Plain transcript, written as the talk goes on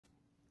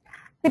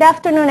Good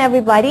afternoon,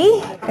 everybody.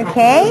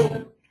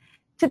 Okay.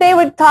 Today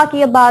we're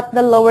talking about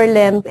the lower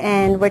limb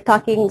and we're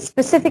talking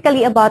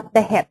specifically about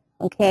the hip.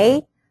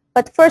 Okay.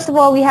 But first of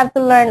all, we have to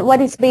learn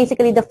what is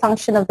basically the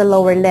function of the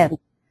lower limb.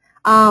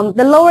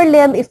 The lower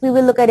limb, if we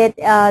will look at it,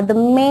 the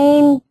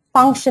main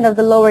function of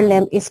the lower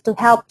limb is to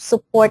help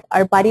support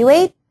our body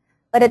weight,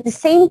 but at the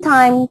same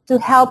time to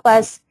help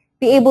us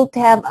be able to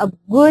have a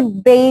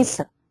good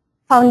base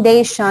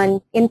foundation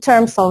in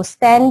terms of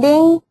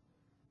standing,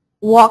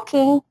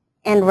 walking,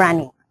 and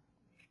running.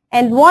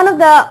 And one of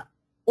the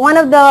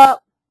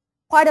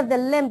part of the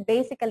limb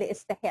basically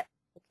is the hip.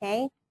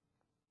 Okay.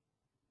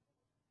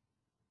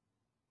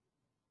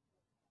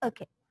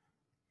 Okay.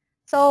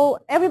 So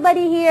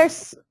everybody here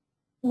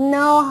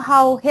know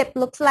how hip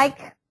looks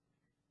like,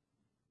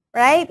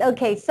 right?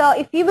 Okay. So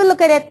if you will look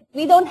at it,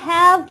 we don't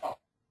have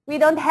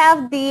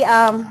the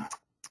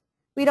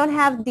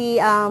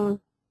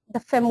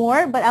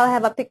femur, but I'll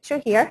have a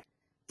picture here.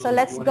 So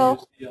let's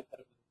go.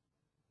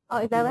 Oh,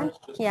 is that one?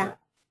 Yeah.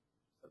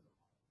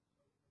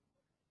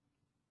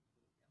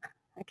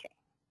 Okay.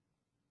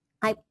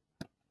 I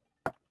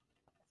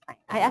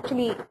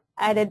actually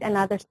added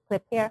another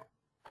clip here.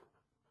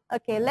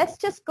 Okay, let's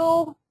just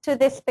go to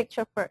this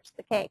picture first.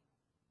 Okay.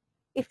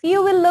 If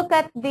you will look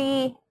at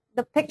the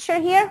picture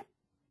here,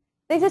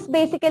 this is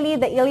basically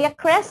the iliac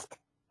crest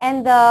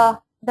and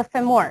the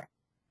femur.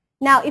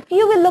 Now, if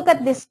you will look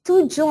at these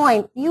two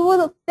joints, you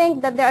will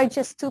think that there are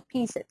just two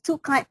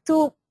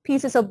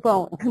pieces of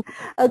bone.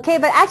 Okay,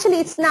 but actually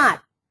it's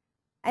not.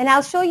 And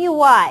I'll show you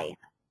why.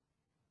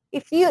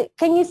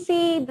 Can you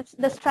see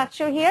the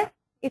structure here?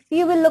 If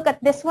you will look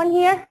at this one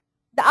here,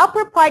 the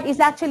upper part is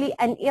actually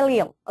an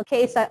ilium.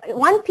 Okay, it's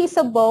one piece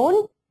of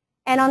bone.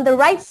 And on the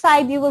right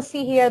side, you will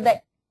see here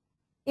the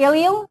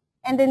ilium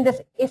and then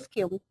this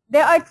ischium.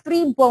 There are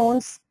three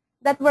bones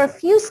that were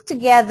fused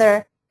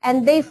together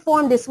and they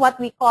form this what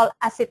we call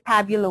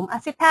acetabulum.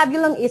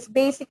 Acetabulum is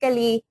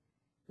basically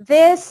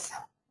this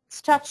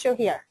structure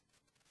here.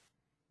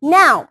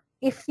 Now,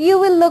 if you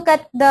will look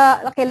at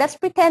okay, let's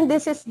pretend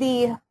this is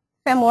the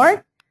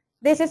femur.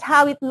 This is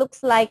how it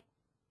looks like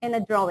in a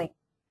drawing.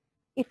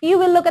 If you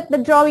will look at the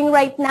drawing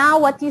right now,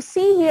 what you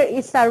see here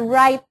is a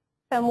right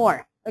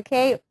femur,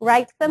 okay,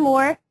 right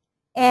femur,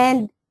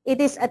 and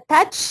it is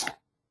attached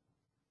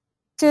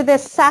to the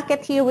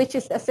socket here, which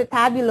is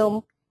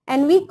acetabulum,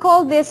 and we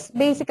call this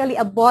basically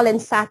a ball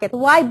and socket.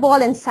 Why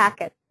ball and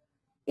socket?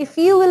 If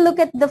you will look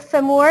at the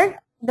femur,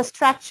 the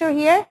structure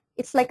here,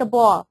 it's like a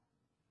ball.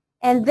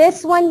 And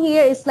this one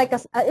here is like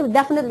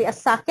definitely a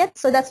socket,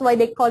 so that's why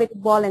they call it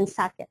ball and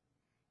socket.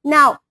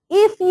 Now,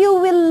 if you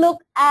will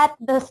look at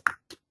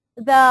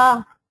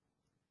the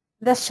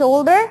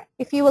shoulder,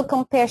 if you will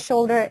compare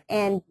shoulder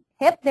and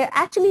hip, they're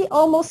actually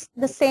almost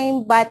the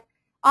same but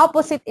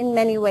opposite in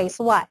many ways.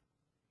 Why?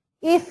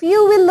 If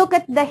you will look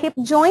at the hip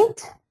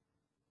joint,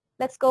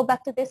 let's go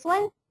back to this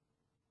one.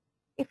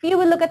 If you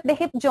will look at the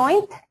hip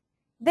joint,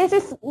 this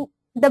is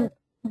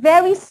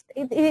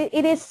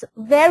it is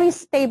very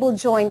stable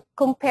joint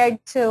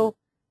compared to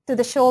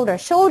the shoulder.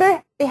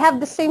 Shoulder, they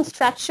have the same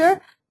structure,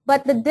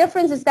 but the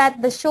difference is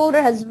that the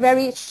shoulder has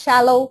very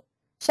shallow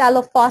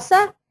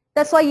fossa.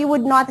 That's why you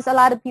would notice a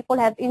lot of people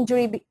have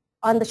injury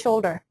on the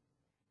shoulder.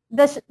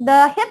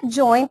 The hip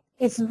joint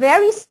is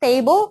very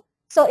stable,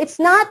 so it's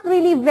not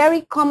really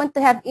very common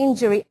to have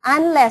injury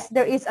unless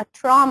there is a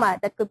trauma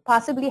that could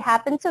possibly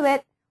happen to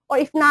it, or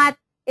if not,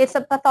 it's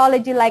a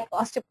pathology like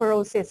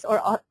osteoporosis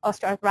or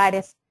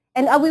osteoarthritis.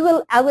 And I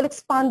will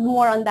expand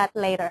more on that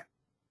later.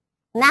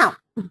 Now,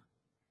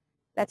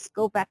 let's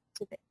go back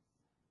to this.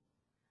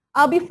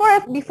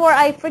 Before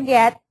I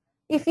forget,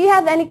 if you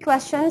have any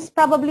questions,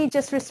 probably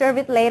just reserve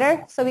it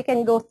later so we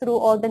can go through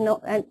all the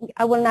notes. And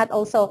I will not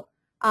also,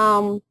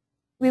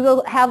 we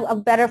will have a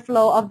better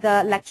flow of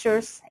the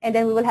lectures and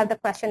then we will have the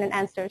question and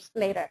answers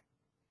later.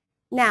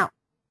 Now,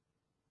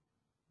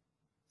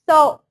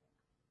 so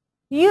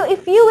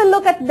if you will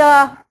look at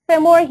the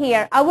femur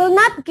here, I will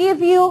not give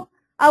you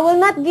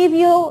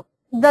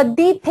the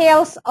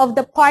details of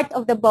the part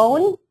of the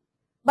bone,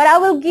 but I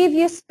will give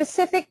you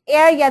specific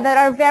area that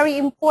are very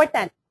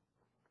important.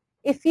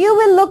 If you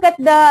will look at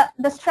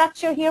the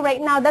structure here right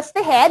now, that's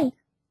the head,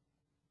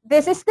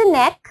 this is the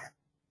neck,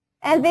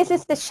 and this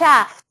is the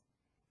shaft.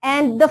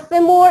 And the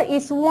femur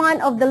is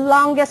one of the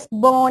longest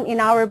bone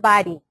in our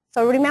body.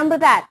 So remember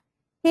that.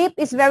 Hip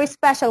is very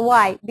special.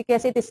 Why?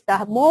 Because it is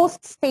the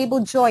most stable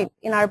joint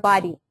in our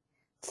body.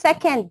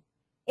 Second,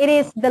 it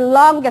is the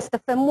longest, the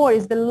femur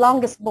is the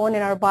longest bone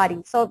in our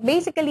body. So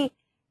basically,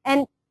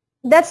 and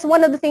that's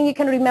one of the things you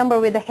can remember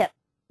with the hip.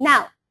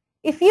 Now,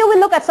 if you will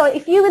look at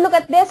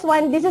this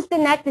one, this is the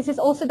neck, this is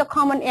also the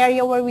common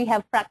area where we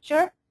have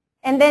fracture.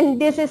 And then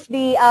this is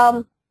the,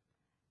 and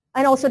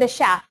also the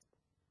shaft.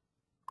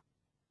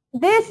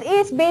 This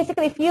is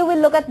basically, if you will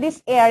look at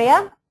this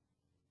area,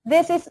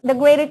 this is the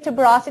greater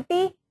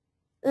tuberosity,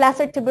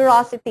 lesser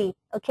tuberosity,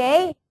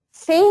 okay?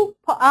 Same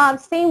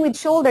with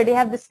shoulder, they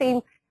have the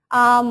same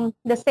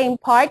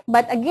part,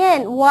 but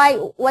again,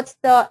 what's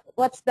the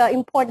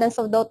importance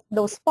of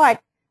those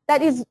parts?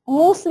 That is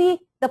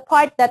mostly the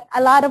part that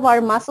a lot of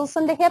our muscles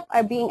on the hip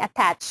are being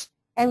attached.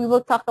 And we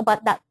will talk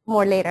about that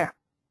more later.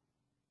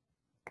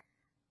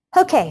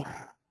 Okay.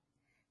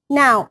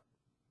 Now,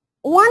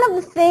 one of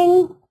the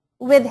things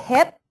with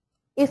hip,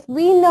 if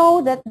we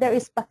know that there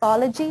is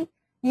pathology,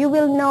 you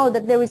will know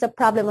that there is a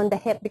problem on the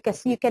hip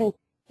because you can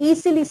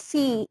easily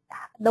see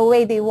the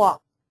way they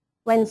walk.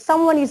 When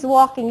someone is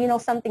walking, you know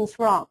something's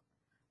wrong.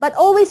 But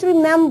always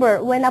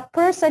remember, when a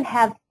person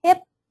have hip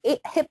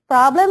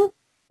problem,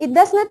 it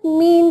does not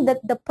mean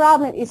that the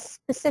problem is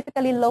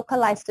specifically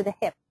localized to the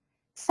hip.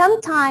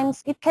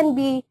 Sometimes it can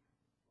be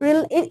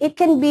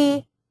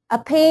a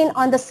pain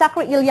on the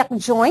sacroiliac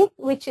joint,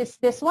 which is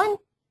this one,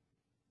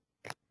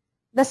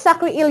 the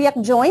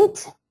sacroiliac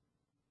joint,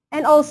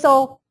 and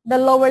also the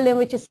lower limb,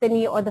 which is the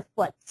knee or the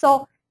foot.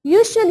 So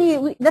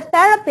usually the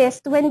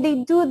therapist, when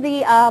they do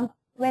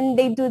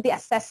the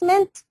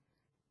assessment,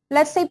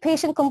 let's say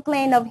patient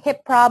complain of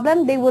hip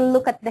problem, they will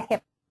look at the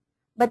hip.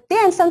 But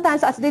then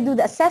sometimes as they do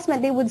the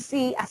assessment, they would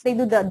see, as they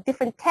do the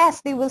different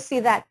tests, they will see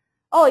that,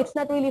 oh, it's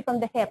not really from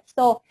the hip.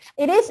 So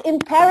it is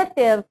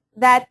imperative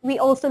that we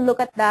also look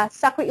at the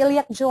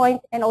sacroiliac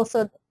joint and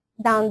also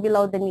down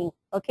below the knee,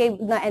 okay,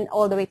 and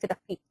all the way to the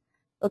feet.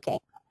 Okay.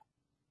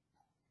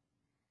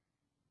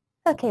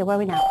 Okay, where are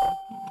we now?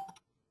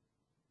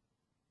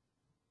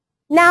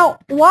 Now,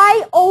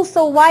 why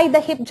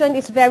the hip joint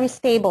is very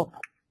stable?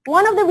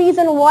 One of the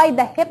reasons why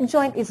the hip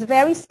joint is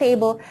very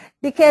stable,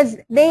 because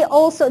there's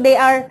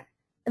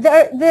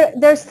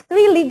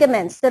 3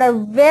 ligaments that are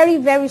very,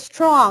 very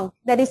strong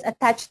that is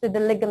attached to the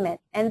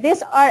ligament. And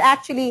these are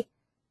actually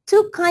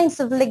 2 kinds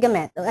of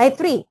ligament, right?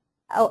 3.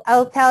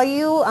 I'll tell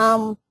you,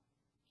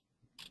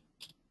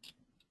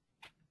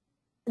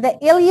 the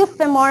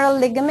iliofemoral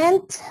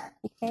ligament,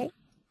 okay?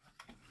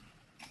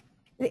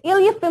 The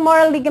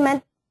iliofemoral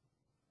ligament,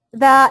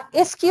 the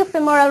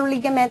ischiofemoral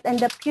ligament, and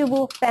the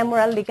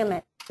pubofemoral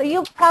ligament. So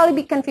you'll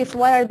probably be confused,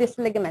 what are these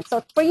ligaments?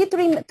 So for you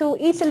to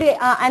easily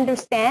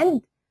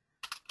understand,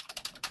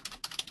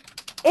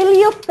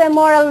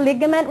 iliofemoral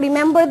ligament,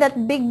 remember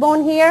that big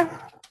bone here?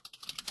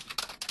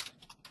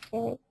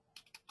 Okay.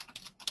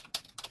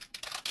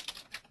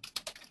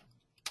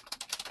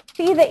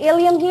 See the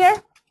ilium here?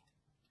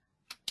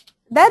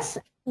 That's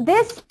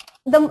this,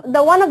 the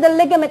one of the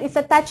ligament is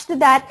attached to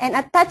that and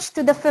attached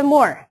to the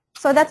femur.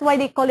 So that's why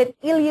they call it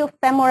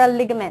iliofemoral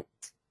ligament.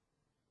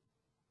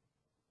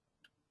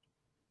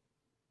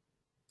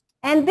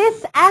 And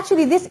this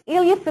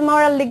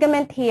iliofemoral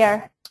ligament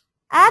here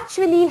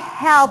actually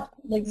help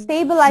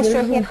stabilize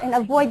your hip and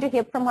avoid your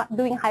hip from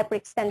doing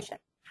hyperextension.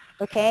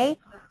 Okay?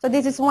 So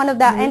this is one of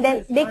the, and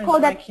then they call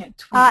that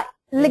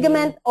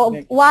ligament of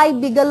Y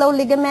bigelow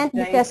ligament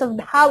because of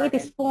how it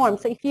is formed.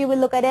 So if you will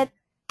look at it,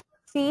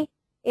 see,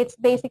 it's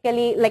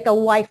basically like a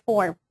Y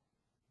form.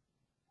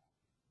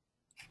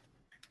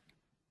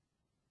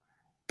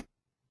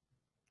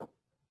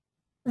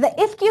 The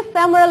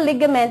ischiofemoral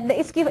ligament,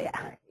 it's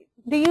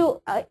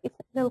a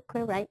little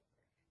clear, right?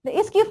 The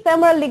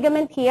ischiofemoral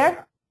ligament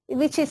here,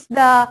 which is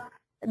the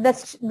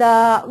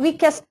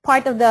weakest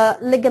part of the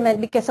ligament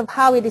because of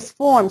how it is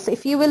formed. So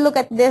if you will look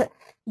at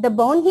the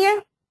bone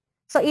here,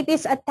 so it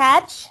is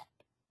attached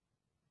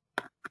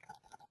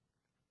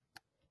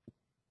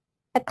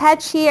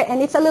here,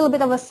 and it's a little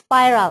bit of a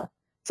spiral.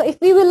 So if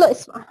we will look,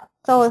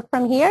 so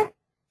from here,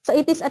 so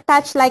it is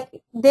attached like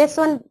this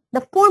one.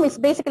 The form is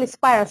basically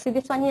spiral. See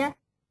this one here?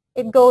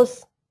 It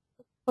goes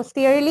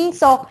posteriorly.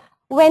 So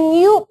when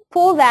you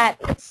pull that,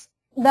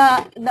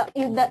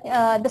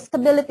 the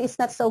stability is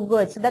not so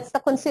good. So that's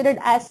considered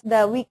as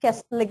the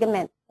weakest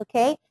ligament.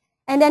 Okay,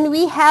 and then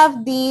we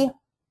have the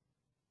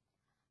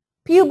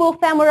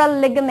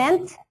pubofemoral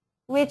ligament,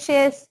 which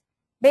is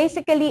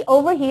basically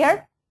over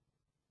here.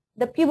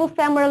 The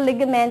pubofemoral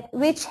ligament,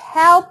 which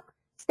help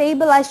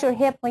stabilize your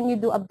hip when you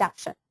do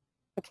abduction.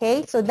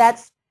 Okay, so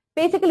that's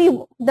basically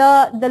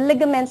the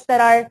ligaments that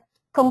are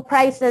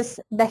comprises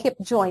the hip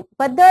joint.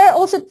 But there are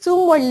also 2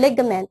 more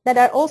ligaments that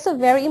are also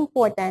very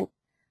important,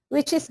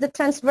 which is the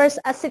transverse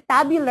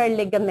acetabular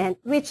ligament,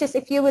 which is,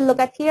 if you will look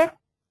at here,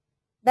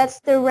 that's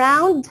the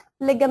round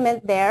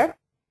ligament there,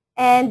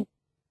 and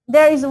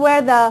there is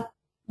where the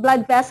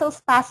blood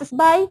vessels passes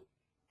by,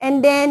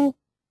 and then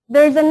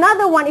there's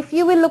another one. If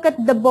you will look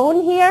at the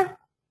bone here,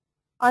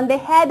 on the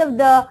head of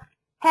the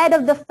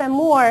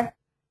femur,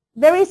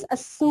 there is a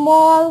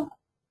small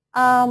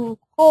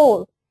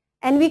hole,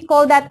 and we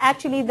call that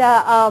actually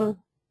the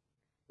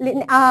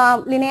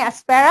linea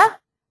aspera.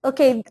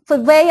 Okay,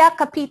 fovea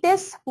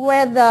capitis,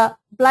 where the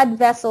blood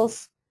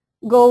vessels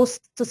goes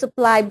to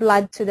supply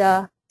blood to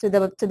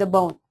the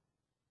bone.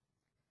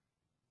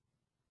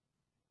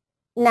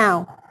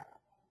 Now,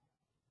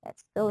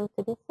 let's go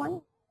to this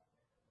one.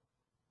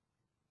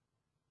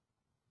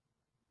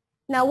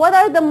 Now, what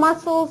are the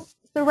muscles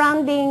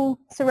surrounding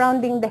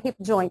the hip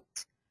joint?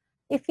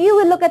 If you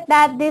will look at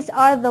that, these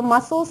are the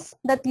muscles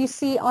that you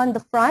see on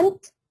the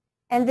front,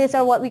 and these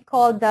are what we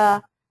call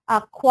the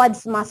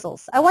quads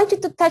muscles. I want you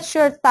to touch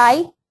your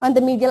thigh on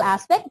the medial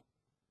aspect,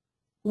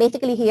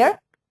 basically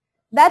here.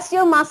 That's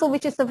your muscle,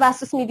 which is the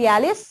vastus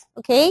medialis,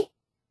 okay?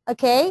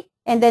 Okay,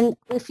 And then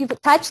if you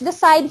touch the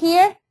side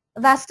here,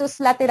 vastus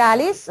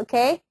lateralis,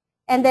 okay?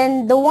 And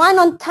then the one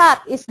on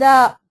top is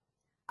the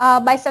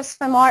biceps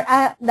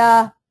femoris,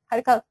 the how do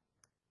you call it?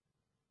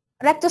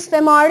 Rectus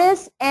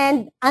femoris,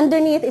 and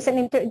underneath is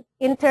an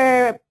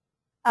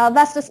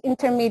vastus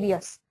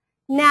intermedius.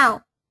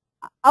 Now,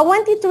 I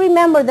want you to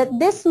remember that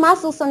these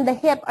muscles on the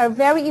hip are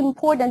very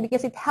important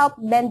because it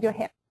helps bend your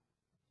hip.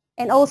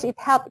 And also it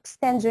helps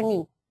extend your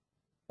knee.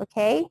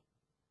 Okay?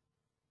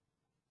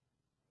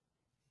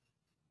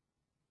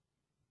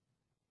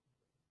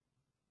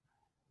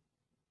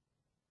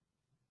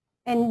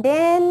 And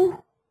then,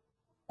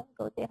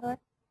 go there.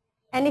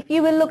 And if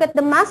you will look at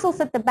the muscles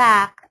at the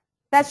back,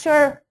 that's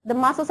the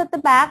muscles at the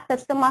back,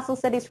 that's the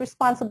muscles that is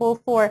responsible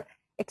for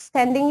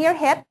extending your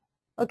hip,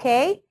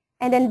 okay?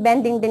 And then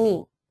bending the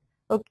knee.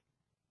 Okay.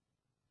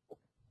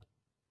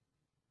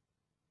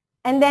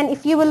 And then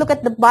if you will look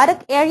at the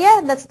buttock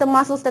area, that's the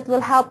muscles that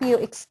will help you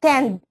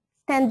extend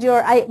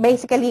your,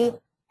 basically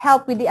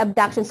help with the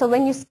abduction. So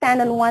when you stand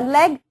on one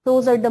leg,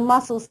 those are the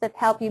muscles that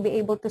help you be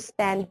able to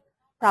stand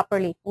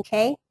properly,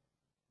 okay?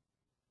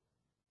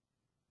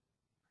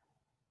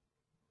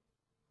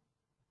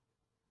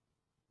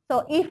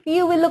 So if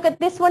you will look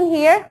at this one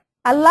here,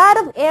 a lot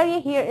of area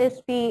here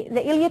is the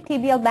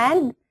iliotibial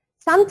band.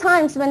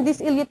 Sometimes when this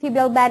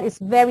iliotibial band is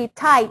very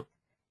tight,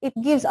 it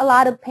gives a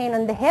lot of pain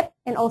on the hip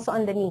and also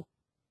on the knee.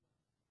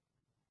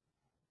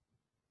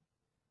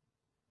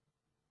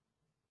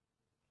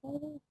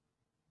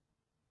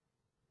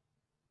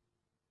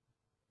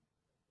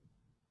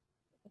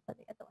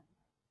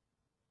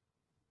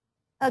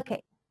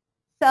 Okay,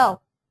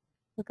 so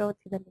we'll go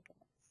to the ligaments.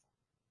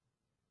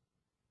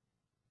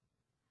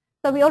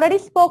 So we already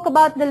spoke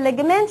about the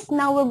ligaments.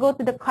 Now we'll go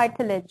to the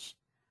cartilage.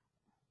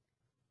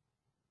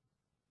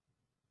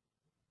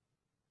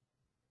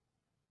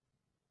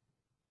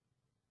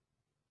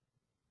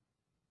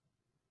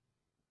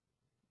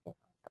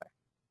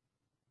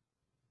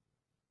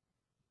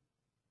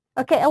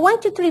 Okay, I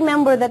want you to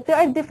remember that there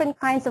are different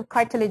kinds of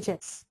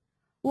cartilages.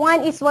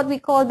 One is what we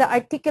call the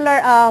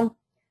articular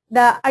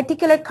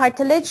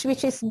cartilage,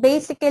 which is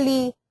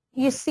basically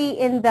you see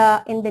in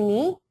the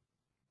knee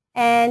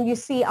and you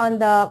see on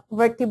the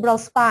vertebral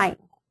spine.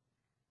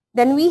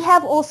 Then we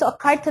have also a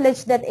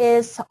cartilage that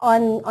is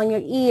on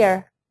your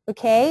ear,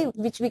 okay,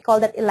 which we call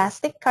that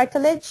elastic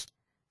cartilage,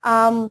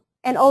 and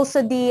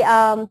also the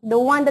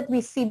one that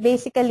we see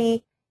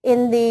basically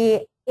in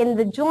the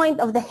joint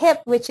of the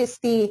hip, which is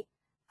the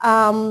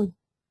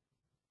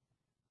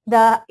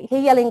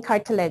hyaline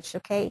cartilage,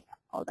 okay?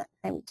 Hold on,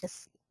 let me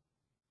just see.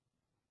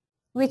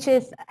 Which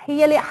is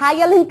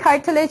hyaline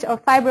cartilage or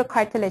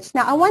fibrocartilage.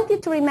 Now, I want you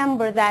to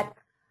remember that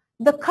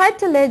the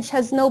cartilage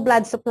has no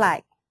blood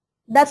supply.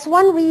 That's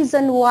one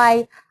reason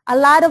why a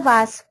lot of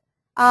us,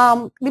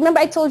 remember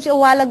I told you a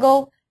while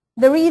ago,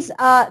 there's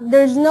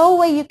no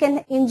way you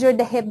can injure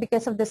the hip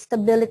because of the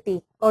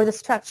stability or the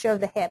structure of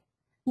the hip.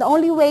 The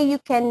only way you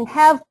can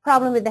have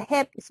problem with the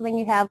hip is when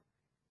you have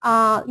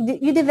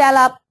you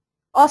develop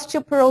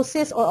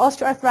osteoporosis or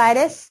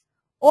osteoarthritis,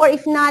 or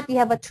if not, you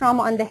have a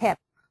trauma on the hip.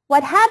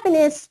 What happened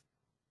is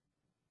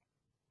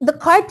the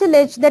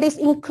cartilage that is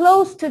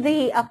enclosed to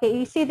the, okay,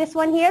 you see this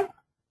one here?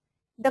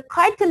 The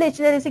cartilage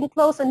that is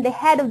enclosed on the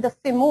head of the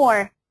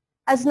femur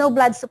has no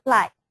blood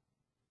supply,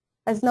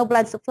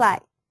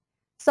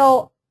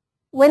 So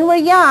when we're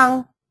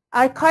young,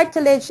 our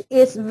cartilage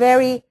is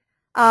very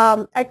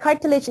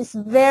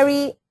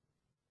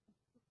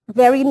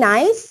very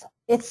nice.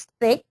 It's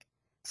thick.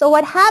 So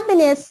what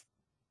happened is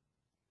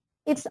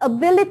its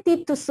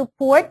ability to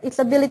support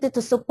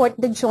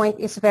the joint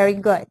is very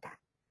good.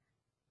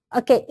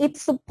 Okay, it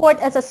support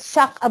as a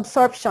shock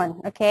absorption.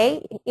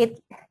 Okay,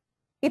 it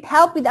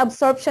helps with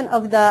absorption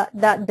of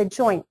the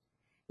joint.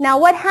 Now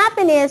what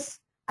happened is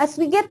as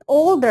we get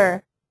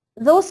older,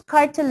 those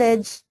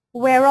cartilage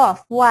wear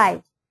off.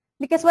 Why?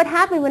 Because what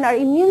happened when our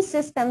immune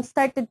system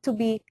started to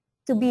be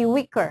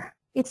weaker,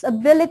 its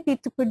ability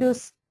to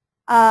produce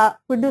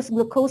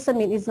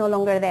glucosamine is no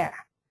longer there.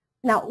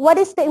 Now, what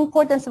is the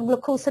importance of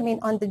glucosamine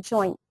on the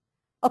joint?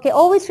 Okay,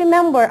 always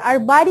remember our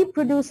body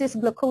produces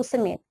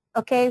glucosamine,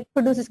 okay,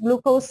 produces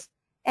glucose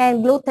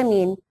and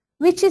glutamine,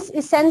 which is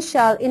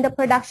essential in the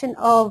production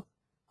of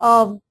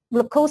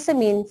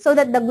glucosamine so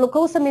that the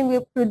glucosamine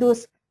will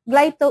produce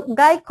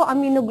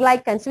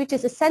glycoaminoglycans, which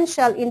is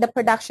essential in the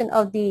production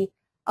of the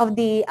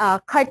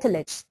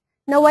cartilage.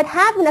 Now, what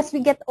happens as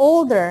we get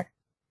older,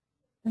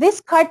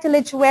 this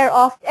cartilage wear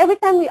off every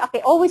time we,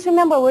 okay, always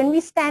remember when we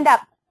stand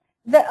up,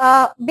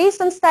 based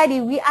on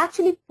study, we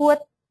actually put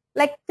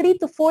like 3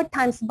 to 4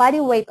 times body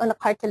weight on a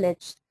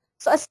cartilage.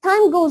 So as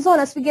time goes on,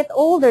 as we get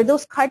older,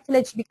 those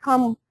cartilage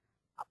become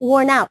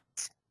worn out.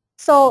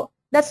 So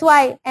that's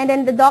why, and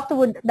then the doctor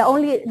would,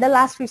 the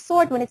last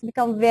resort when it's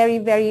become very,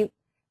 very,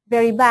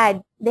 very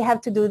bad, they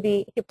have to do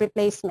the hip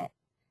replacement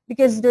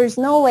because there's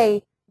no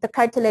way the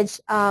cartilage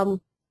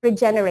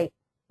regenerate,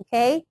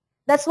 okay?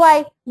 That's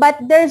why, but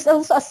there's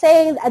also a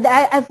saying,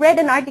 I've read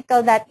an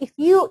article that if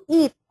you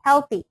eat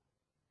healthy,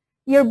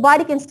 your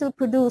body can still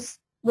produce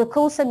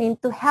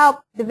glucosamine to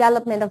help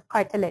development of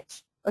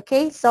cartilage.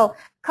 Okay, so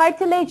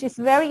cartilage is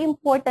very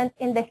important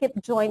in the hip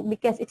joint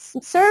because it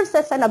serves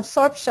as an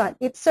absorption.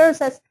 It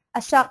serves as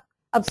a shock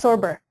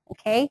absorber.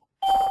 Okay.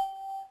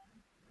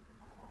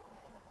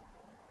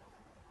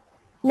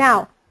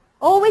 Now,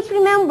 always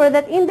remember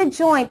that in the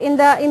joint, in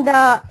the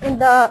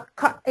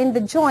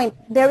joint,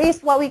 there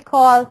is what we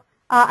call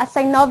a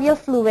synovial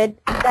fluid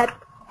that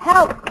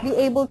help be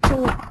able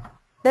to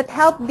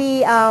help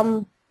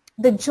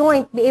the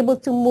joint be able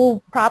to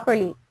move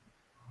properly.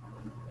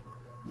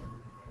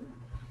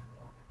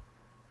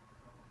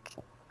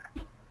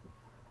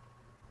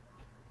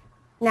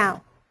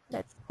 Now,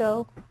 let's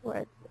go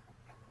towards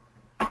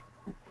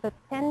the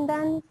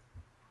tendons.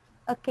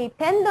 Okay,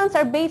 tendons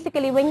are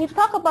basically, when you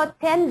talk about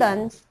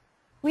tendons,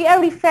 we are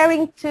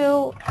referring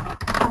to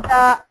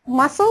the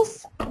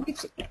muscles,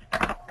 which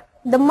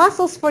the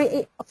muscles for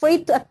it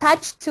to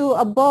attach to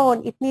a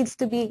bone, it needs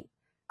to be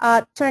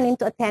turned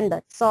into a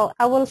tendon. So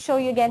I will show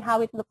you again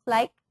how it looks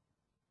like.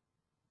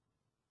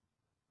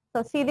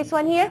 So see this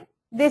one here?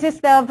 This is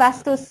the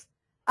vastus,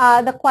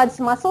 the quads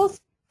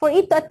muscles. For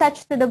it to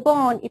attach to the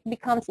bone, it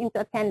becomes into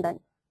a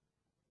tendon.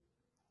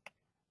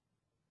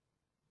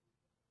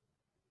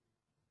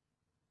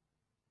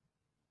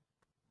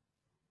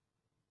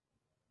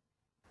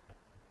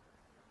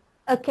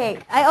 Okay,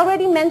 I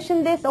already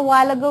mentioned this a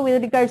while ago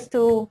with regards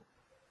to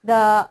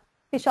the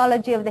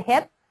physiology of the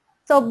hip.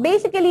 So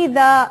basically,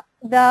 the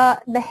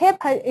hip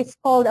is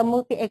called a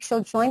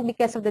multi-axial joint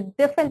because of the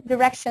different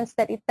directions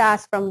that it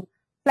does, from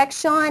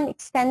flexion,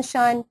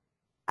 extension,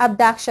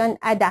 abduction,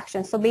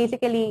 adduction. So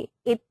basically,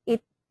 it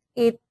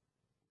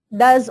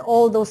does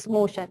all those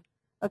motion.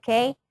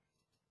 Okay,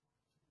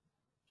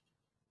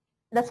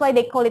 that's why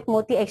they call it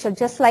multi-axial,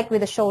 just like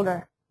with the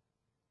shoulder.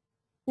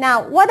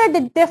 Now, what are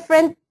the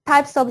different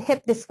types of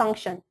hip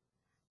dysfunction?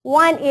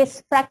 One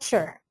is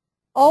fracture.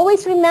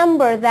 Always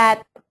remember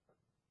that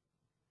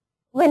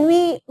when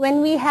we're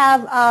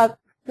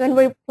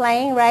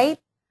playing, right?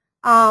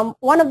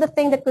 One of the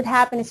things that could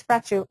happen is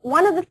fracture.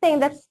 One of the things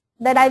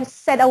that I've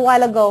said a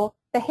while ago,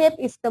 the hip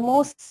is the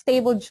most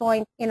stable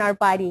joint in our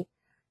body.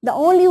 The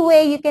only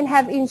way you can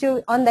have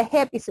injury on the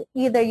hip is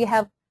either you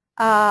have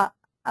a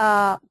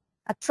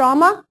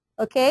trauma,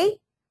 okay,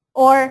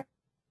 or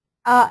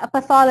a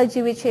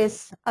pathology, which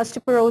is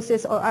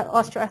osteoporosis or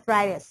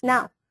osteoarthritis.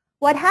 Now,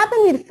 what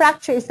happens with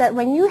fracture is that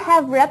when you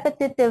have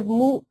repetitive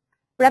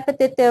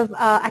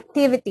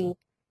activity,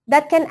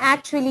 that can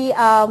actually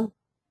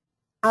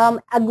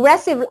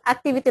aggressive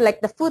activity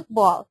like the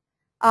football,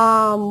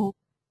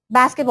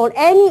 basketball,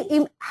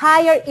 any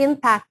higher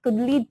impact could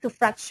lead to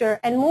fracture.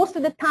 And most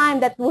of the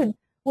time, that would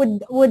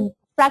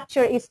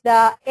fracture is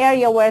the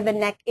area where the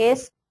neck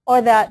is,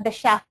 or the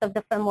shaft of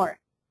the femur.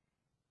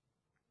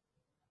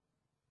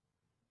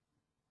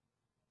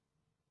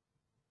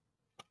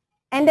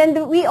 And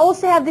then we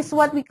also have this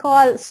what we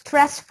call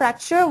stress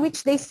fracture,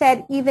 which they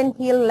said even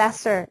heal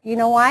lesser. You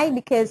know why?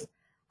 Because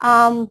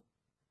the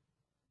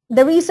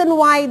reason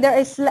why there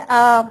is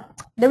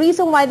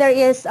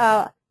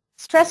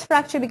stress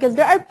fracture, because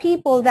there are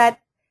people that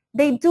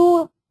they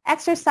do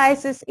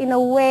exercises in a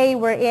way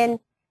wherein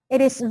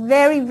it is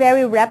very,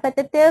 very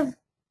repetitive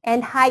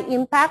and high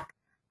impact.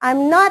 I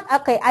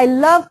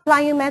love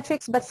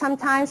plyometrics, but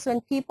sometimes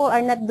when people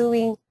are not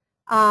doing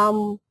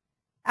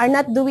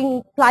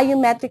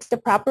plyometrics the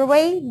proper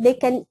way, they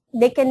can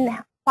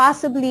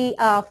possibly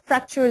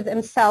fracture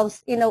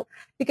themselves,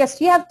 because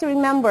you have to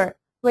remember,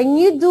 when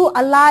you do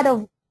a lot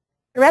of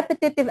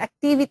repetitive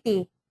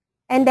activity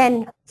and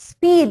then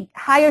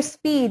higher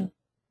speed,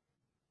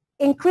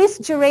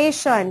 increased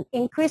duration,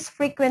 increased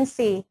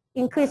frequency,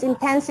 increased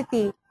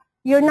intensity,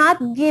 you're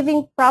not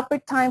giving proper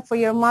time for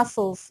your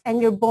muscles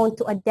and your bone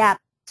to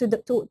adapt to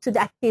the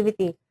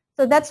activity.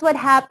 So that's what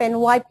happened,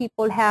 why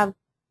people have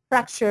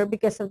fracture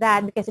because of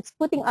that, because it's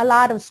putting a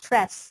lot of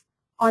stress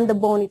on the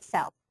bone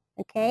itself.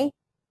 Okay?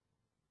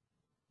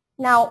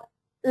 Now,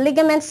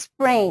 ligament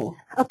sprain.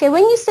 Okay,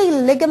 when you say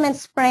ligament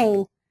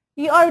sprain,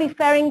 you are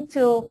referring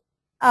to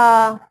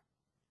a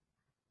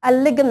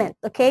ligament.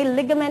 Okay,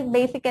 ligament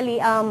basically,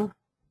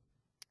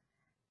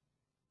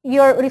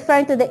 you're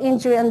referring to the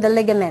injury on the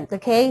ligament.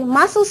 Okay,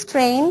 muscle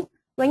strain.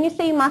 When you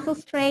say muscle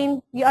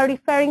strain, you are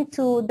referring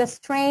to the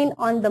strain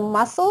on the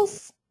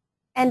muscles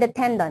and the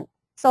tendon.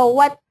 So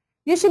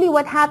usually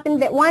what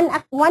happened, that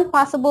one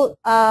possible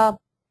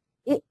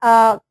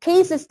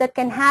cases that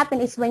can happen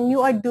is when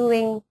you are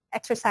doing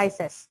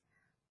exercises.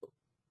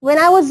 When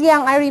I was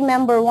young, I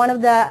remember one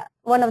of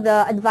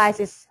the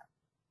advices,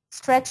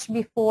 stretch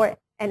before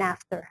and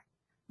after.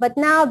 But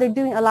now they're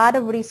doing a lot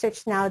of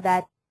research now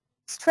that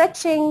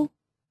stretching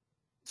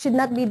should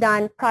not be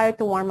done prior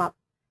to warm up.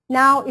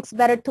 Now it's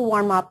better to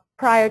warm up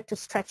prior to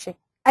stretching.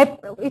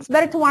 It's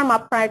better to warm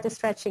up prior to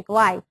stretching.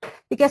 Why?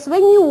 Because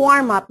when you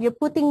warm up, you're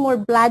putting more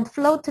blood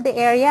flow to the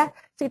area,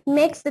 so it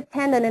makes the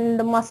tendon and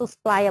the muscles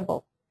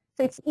pliable.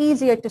 So it's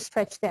easier to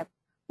stretch them.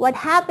 What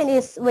happens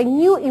is when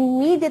you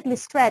immediately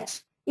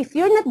stretch, if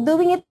you're not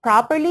doing it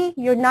properly,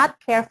 you're not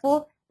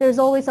careful, there's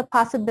always a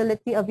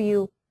possibility of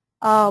you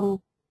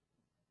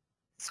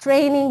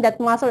straining that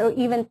muscle or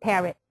even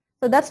tear it.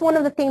 So that's one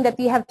of the things that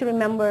you have to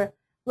remember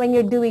when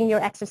you're doing your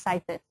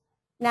exercises.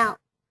 Now,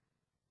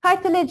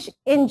 cartilage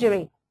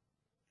injury.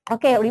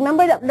 Okay,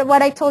 remember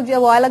what I told you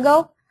a while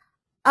ago?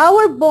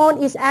 Our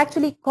bone is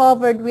actually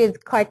covered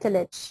with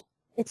cartilage.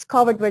 It's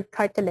covered with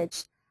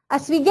cartilage.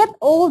 As we get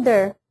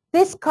older,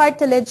 this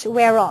cartilage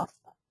wear off.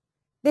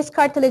 This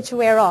cartilage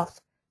wear off.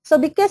 So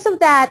because of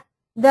that,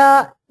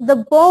 the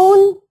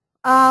bone,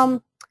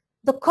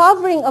 the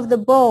covering of the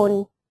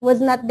bone was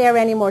not there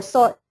anymore.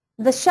 So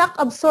the shock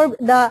absorb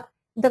the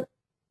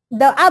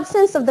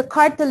absence of the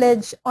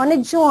cartilage on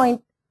a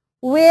joint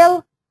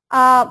will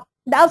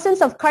the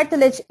absence of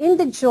cartilage in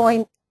the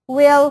joint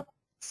will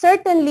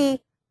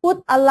certainly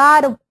put a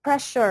lot of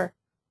pressure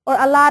or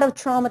a lot of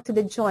trauma to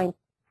the joint.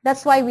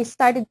 That's why we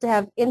started to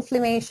have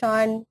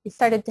inflammation, we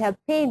started to have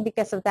pain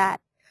because of that.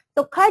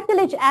 So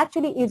cartilage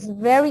actually is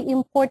very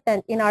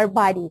important in our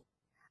body.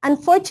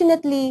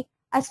 Unfortunately,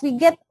 as we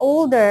get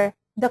older,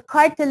 the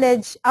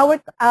cartilage, our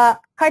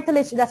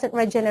cartilage doesn't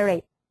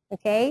regenerate,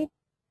 okay?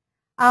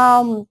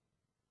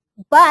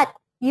 But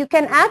you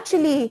can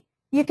actually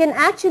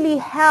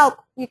help.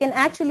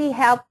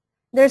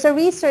 There's a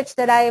research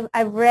that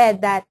I've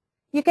read that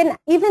you can,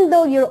 even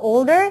though you're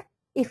older,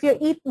 if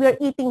we're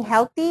eating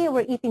healthy,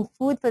 we're eating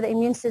food for the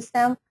immune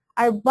system,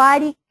 our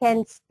body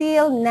can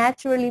still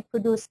naturally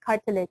produce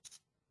cartilage.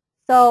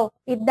 So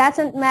it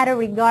doesn't matter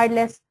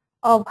regardless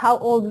of how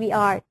old we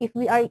are. If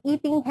we are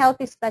eating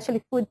healthy,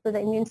 especially food for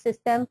the immune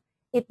system,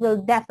 it will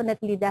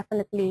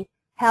definitely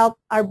help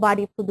our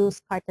body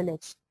produce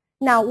cartilage.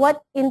 Now,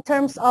 what in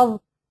terms of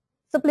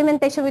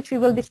supplementation, which we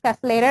will discuss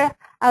later,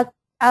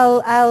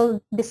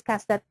 I'll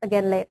discuss that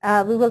again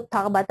later. We will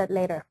talk about that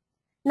later.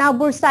 Now,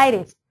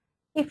 bursitis.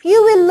 If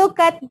you will look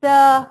at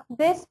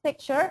this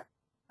picture,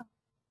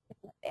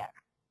 it's not there.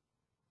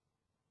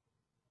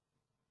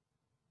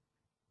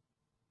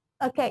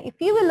 Okay, if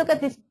you will look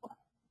at this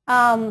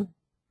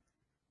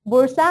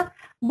bursa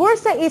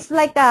is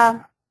like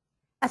a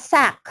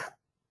sack,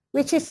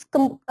 which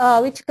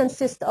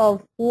consists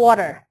of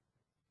water,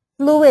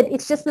 fluid.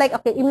 It's just like,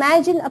 okay,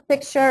 imagine a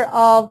picture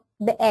of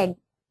the egg.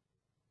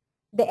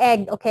 The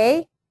egg,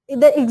 okay?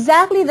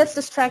 Exactly, that's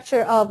the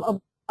structure of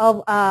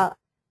a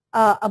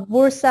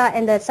bursa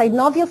and the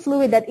synovial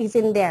fluid that is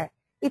in there.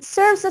 It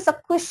serves as a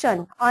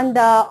cushion on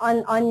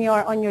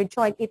your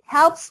joint. It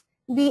helps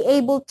be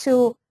able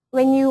to,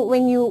 when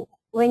you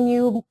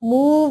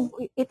move,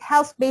 it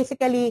helps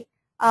basically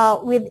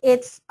with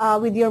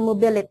your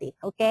mobility,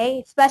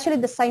 okay? Especially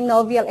the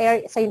synovial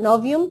area,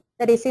 synovium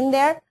that is in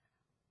there.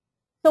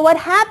 So what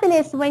happens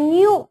is when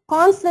you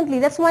constantly,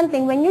 that's one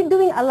thing, when you're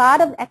doing a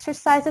lot of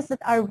exercises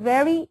that are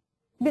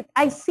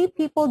I see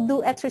people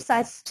do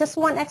exercise, just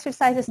one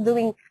exercise is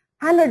doing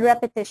 100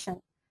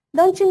 repetition.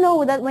 Don't you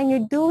know that when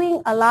you're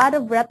doing a lot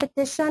of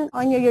repetition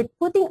you're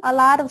putting a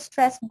lot of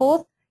stress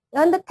both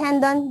on the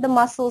tendon, the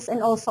muscles,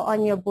 and also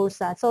on your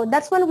bursa. So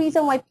that's one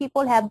reason why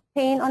people have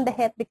pain on the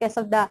hip, because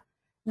of the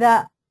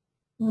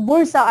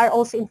bursa are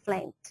also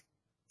inflamed.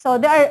 So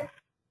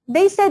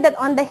they said that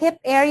on the hip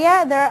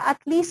area, there are at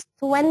least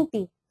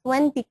 20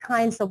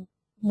 kinds of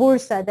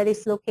bursa that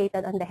is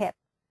located on the hip.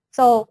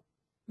 So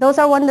those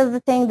are one of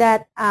the things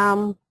that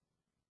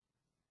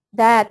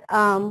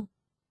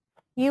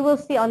you will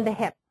see on the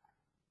hip.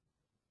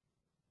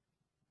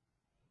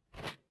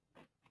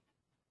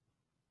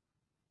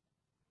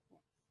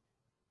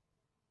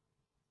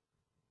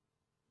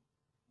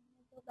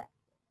 Okay.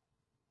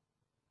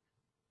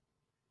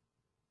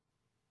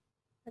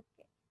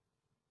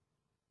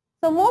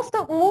 So most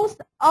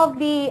of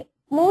the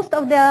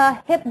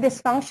hip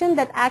dysfunction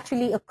that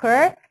actually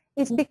occur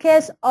is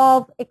because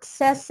of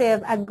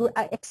excessive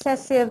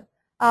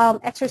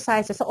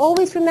exercises. So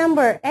always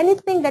remember,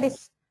 anything that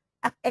is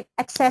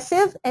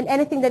excessive and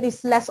anything that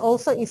is less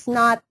also is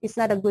not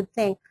a good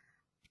thing.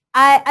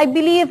 I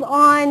believe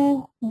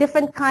on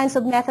different kinds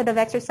of method of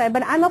exercise,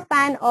 but I'm a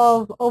fan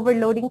of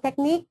overloading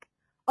technique.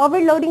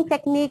 Overloading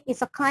technique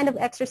is a kind of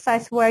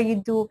exercise where you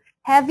do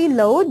heavy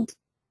load,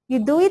 you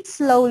do it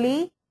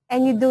slowly,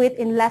 and you do it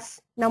in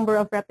less number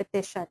of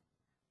repetition.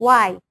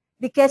 Why?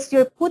 Because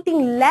you're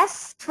putting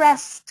less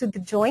stress to the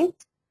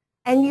joint,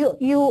 and you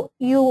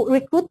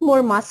recruit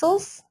more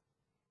muscles,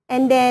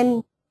 and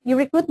then you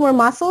recruit more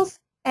muscles,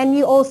 and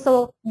you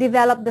also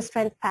develop the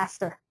strength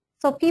faster.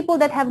 So people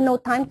that have no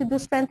time to do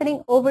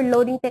strengthening,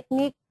 overloading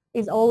technique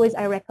is always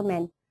I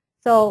recommend.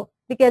 So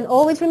because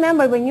always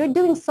remember, when you're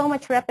doing so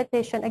much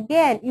repetition,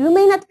 again, you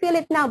may not feel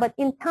it now, but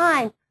in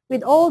time,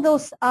 with all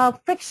those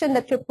friction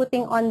that you're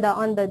putting on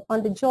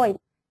the joint,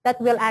 that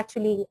will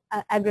actually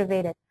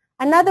aggravate it.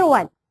 Another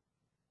one,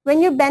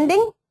 when you're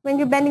bending,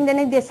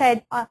 then they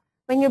said,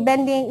 when you're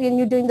bending, when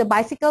you're doing the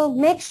bicycle,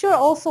 make sure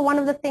also one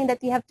of the things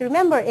that you have to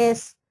remember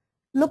is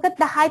look at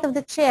the height of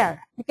the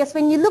chair. Because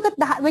when you look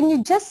at when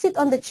you just sit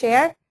on the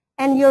chair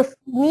and your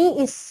knee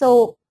is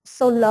so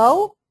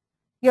low,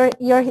 your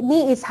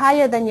knee is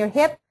higher than your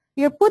hip,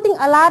 you're putting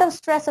a lot of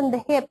stress on the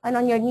hip and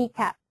on your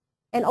kneecap,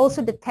 and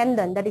also the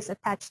tendon that is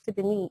attached to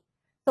the knee.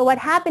 So what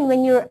happens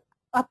when you're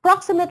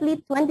approximately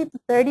 20 to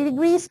 30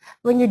 degrees.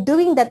 When you're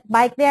doing that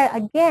bike there,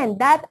 again,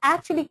 that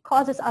actually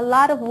causes a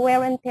lot of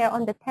wear and tear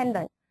on the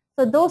tendon.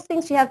 So those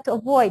things you have to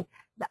avoid.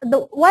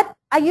 What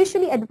I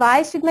usually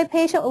advise with my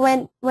patient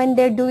when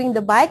they're doing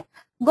the bike,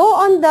 go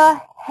on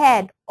the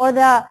head or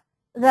the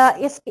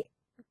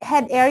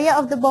head area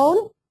of the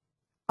bone,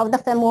 of the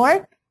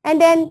femur, and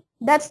then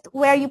that's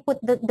where you put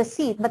the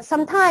seat. But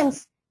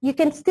sometimes you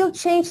can still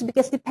change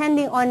because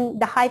depending on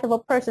the height of a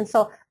person.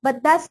 So,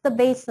 but that's the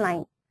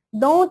baseline.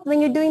 Don't,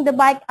 when you're doing the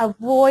bike,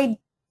 avoid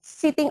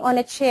sitting on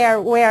a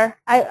chair where,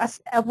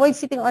 avoid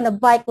sitting on a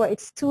bike where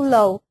it's too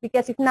low,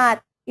 because if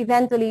not,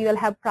 eventually you'll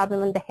have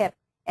problem on the hip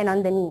and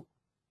on the knee.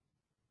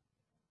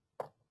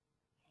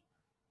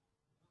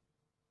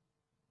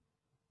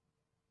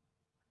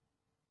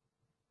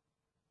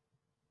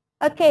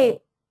 Okay,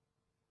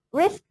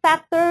 risk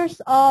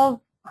factors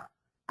of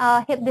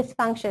hip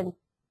dysfunction. You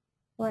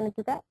want to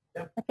do that?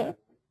 Yeah. Okay.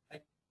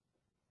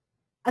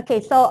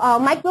 Okay, so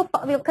Mike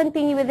will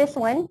continue with this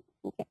one.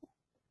 Okay.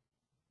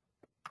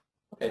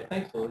 Okay,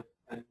 thanks, Lily.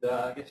 And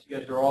I guess you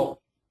guys are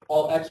all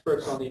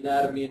experts on the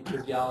anatomy and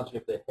physiology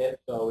of the hip,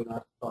 so we don't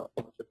have to talk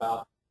too much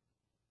about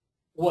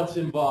what's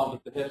involved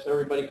with the hips.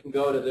 Everybody can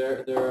go to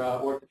their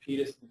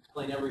orthopedist and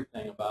explain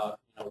everything about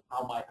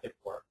how my hip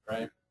works,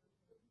 right?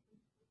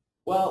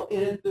 Well,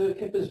 the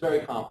hip is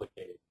very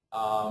complicated,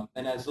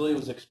 and as Lily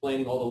was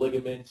explaining, all the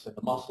ligaments and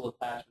the muscle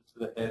attachments to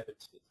the hip,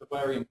 it's a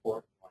very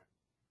important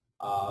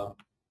one.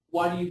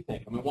 Why do you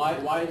think? I mean,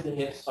 why is the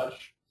hip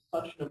such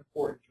an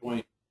important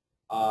joint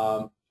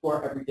to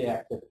our everyday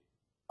activity,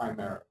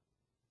 primarily?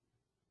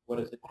 What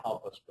does it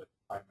help us with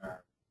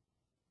primarily?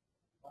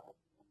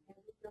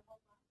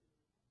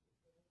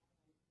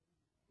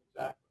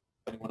 Exactly.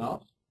 Anyone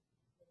else?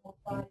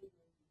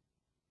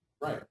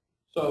 Right.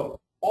 So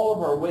all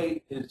of our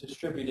weight is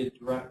distributed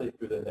directly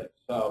through the hip.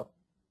 So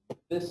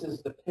this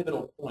is the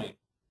pivotal point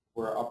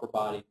where our upper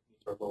body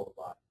meets our lower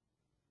body.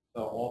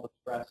 So all the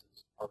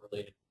stresses are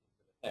related to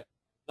the hip.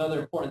 Another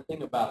important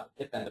thing about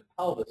the hip and the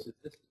pelvis is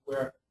this is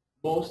where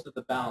most of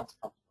the balance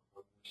comes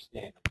from when we're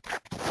standing.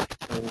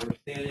 So when we're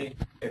standing,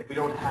 if we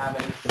don't have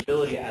any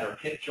stability at our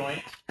hip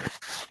joints,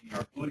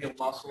 our gluteal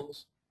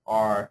muscles,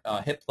 our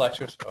hip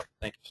flexors, oh,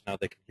 thank you, so now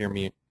they can hear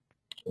me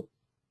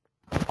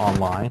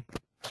online.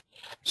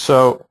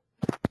 So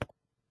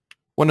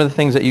one of the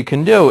things that you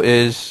can do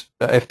is,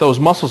 if those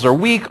muscles are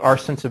weak, our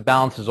sense of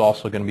balance is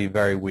also going to be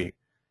very weak.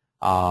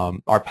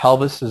 Our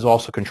pelvis is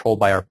also controlled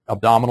by our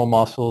abdominal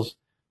muscles.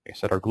 Like I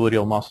said, our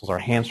gluteal muscles, our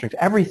hamstrings,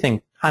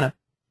 everything kind of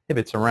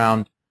pivots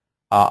around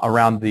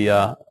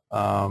the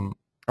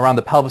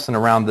pelvis and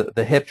around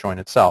the hip joint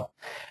itself.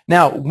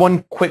 Now,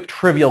 one quick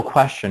trivial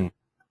question.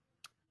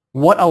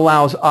 What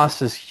allows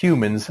us as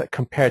humans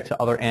compared to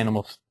other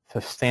animals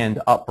to stand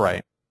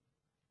upright?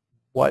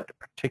 What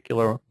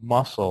particular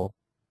muscle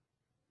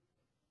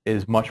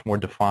is much more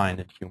defined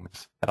in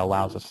humans that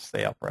allows us to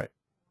stay upright?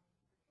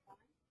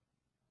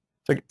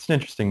 It's an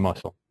interesting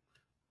muscle.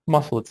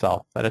 Muscle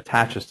itself that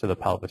attaches to the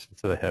pelvis and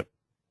to the hip.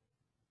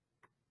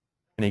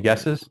 Any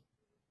guesses?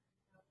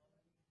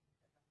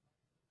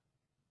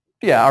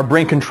 Yeah, our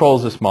brain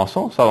controls this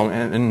muscle. So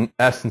in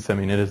essence, I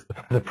mean, it is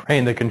the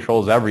brain that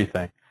controls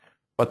everything.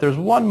 But there's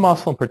one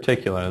muscle in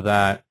particular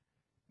that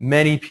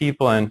many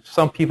people, and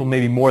some people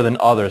maybe more than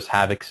others,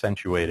 have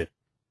accentuated.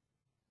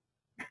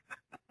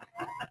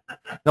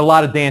 In a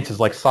lot of dances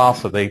like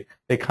salsa,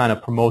 they kind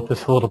of promote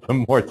this a little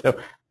bit more too.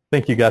 I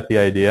think you got the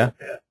idea.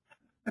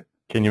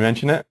 Can you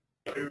mention it?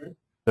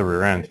 The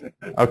rear end.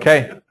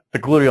 Okay, the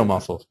gluteal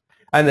muscles.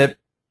 And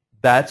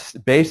that's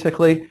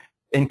basically,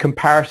 in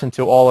comparison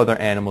to all other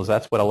animals,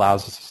 that's what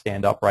allows us to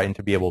stand upright and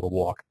to be able to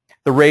walk.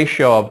 The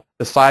ratio of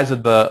the size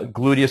of the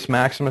gluteus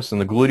maximus and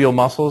the gluteal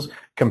muscles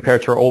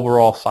compared to our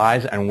overall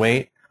size and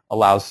weight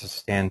allows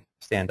us to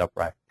stand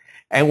upright.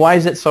 And why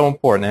is it so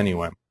important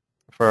anyway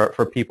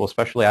for people,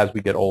 especially as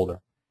we get older?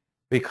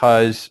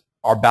 Because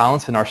our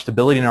balance and our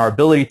stability and our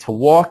ability to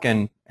walk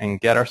and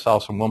get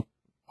ourselves from one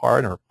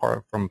part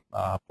from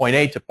point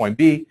A to point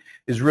B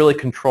is really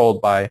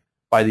controlled by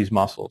these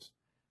muscles.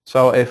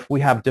 So if we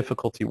have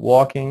difficulty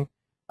walking,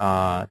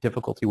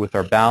 difficulty with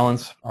our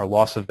balance, our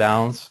loss of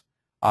balance,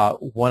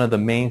 one of the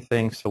main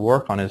things to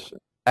work on is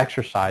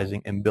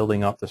exercising and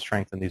building up the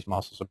strength in these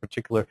muscles, in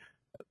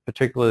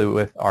particularly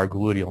with our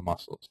gluteal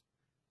muscles,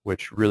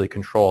 which really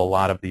control a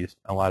lot of these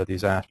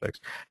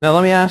aspects. Now,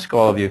 let me ask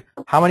all of you: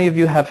 how many of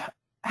you have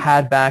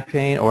had back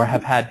pain, or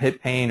have had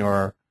hip pain,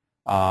 or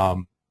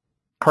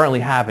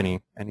currently have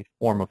any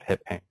form of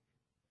hip pain?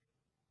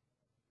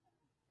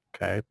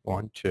 Okay,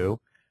 1, 2,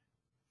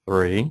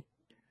 3.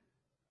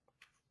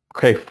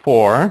 Okay,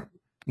 4.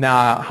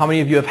 Now, how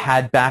many of you have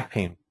had back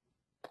pain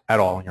at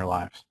all in your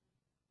lives?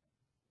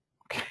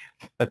 Okay,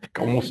 I think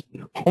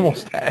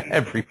almost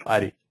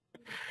everybody.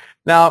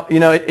 Now,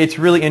 it's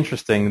really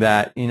interesting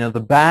that,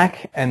 the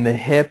back and the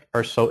hip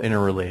are so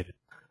interrelated.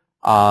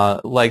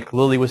 Like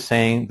Lily was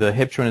saying, the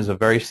hip joint is a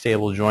very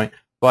stable joint,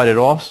 but it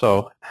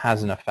also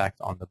has an effect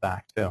on the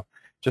back too.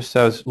 Just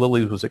as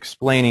Lily was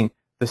explaining,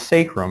 the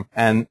sacrum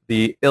and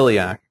the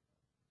iliac.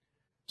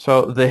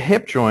 So the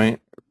hip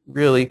joint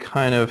really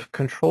kind of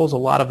controls a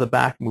lot of the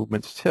back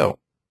movements too.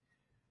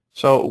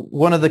 So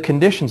one of the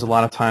conditions a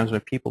lot of times when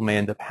people may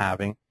end up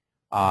having,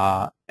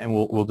 and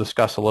we'll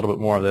discuss a little bit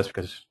more of this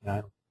because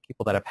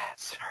people that have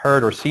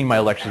heard or seen my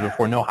lectures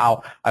before know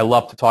how I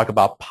love to talk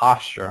about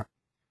posture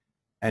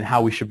and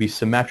how we should be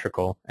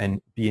symmetrical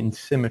and be in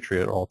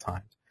symmetry at all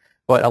times.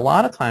 But a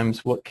lot of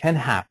times what can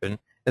happen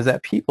is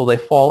that people, they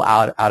fall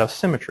out of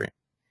symmetry.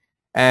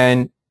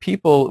 And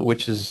people,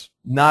 which is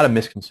not a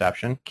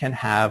misconception, can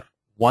have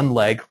one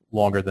leg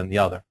longer than the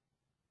other.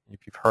 If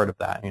you've heard of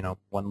that,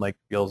 one leg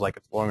feels like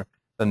it's longer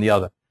than the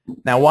other.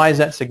 Now, why is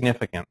that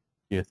significant,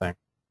 do you think?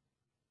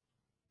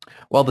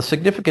 Well, the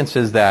significance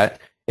is that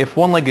if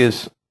one leg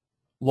is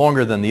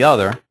longer than the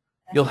other,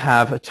 you'll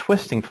have a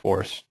twisting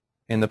force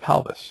in the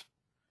pelvis.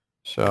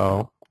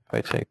 So if I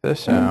take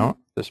this out,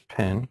 this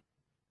pin,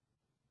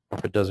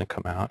 if it doesn't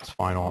come out, it's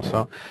fine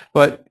also.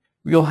 But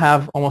you'll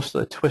have almost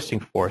a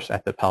twisting force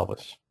at the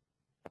pelvis.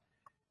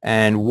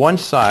 And one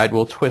side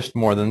will twist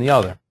more than the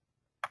other.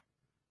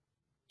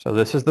 So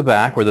this is the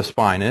back where the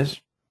spine is,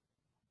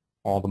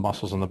 all the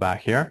muscles in the back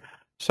here.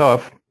 So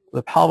if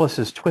the pelvis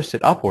is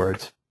twisted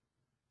upwards,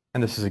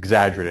 and this is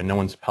exaggerated, no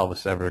one's pelvis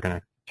is ever going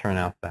to turn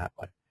out that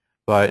way,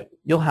 but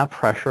you'll have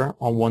pressure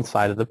on one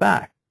side of the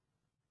back.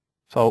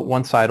 So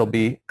one side will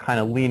be kind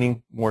of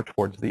leaning more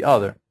towards the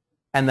other.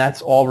 And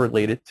that's all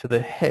related to the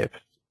hip.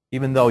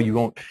 Even though you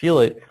won't feel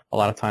it a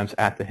lot of times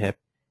at the hip,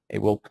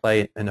 it will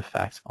play an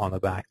effect on the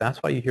back. That's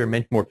why you hear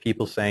many more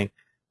people saying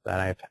that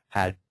I've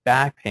had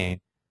back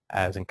pain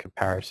as in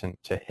comparison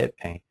to hip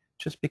pain,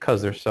 just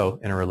because they're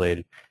so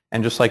interrelated.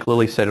 And just like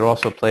Lily said, it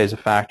also plays a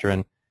factor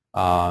in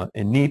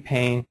knee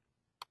pain,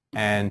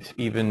 and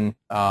even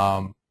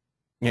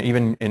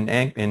even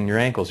in your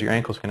ankles. Your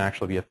ankles can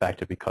actually be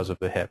affected because of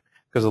the hip,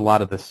 because a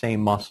lot of the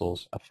same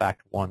muscles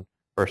affect one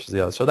versus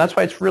the other. So that's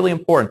why it's really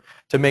important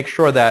to make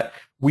sure that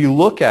we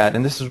look at,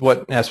 and this is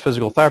what, as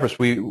physical therapists,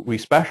 we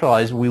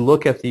specialize, we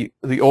look at the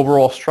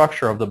overall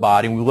structure of the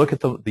body, and we look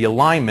at the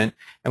alignment,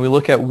 and we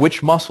look at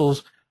which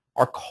muscles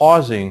are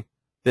causing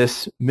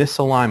this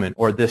misalignment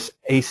or this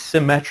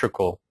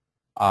asymmetrical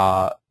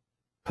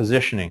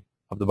positioning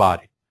of the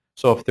body.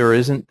 So if there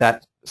isn't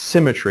that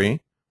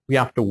symmetry, we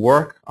have to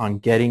work on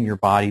getting your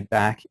body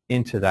back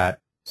into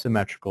that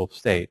symmetrical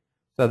state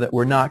so that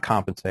we're not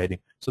compensating,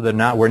 so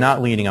that we're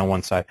not leaning on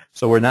one side,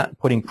 so we're not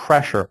putting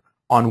pressure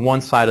on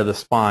one side of the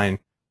spine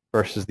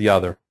versus the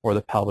other, or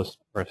the pelvis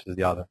versus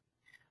the other.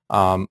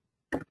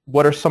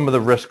 What are some of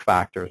the risk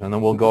factors? And then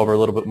we'll go over a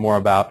little bit more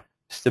about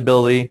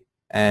stability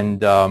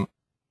and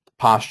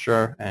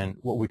posture and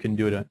what we can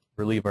do to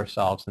relieve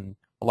ourselves, and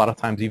a lot of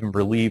times even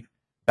relieve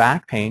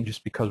back pain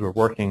just because we're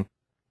working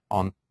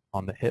on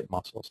the hip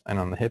muscles and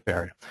on the hip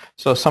area.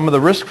 So some of the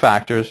risk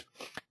factors,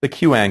 the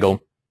Q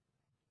angle.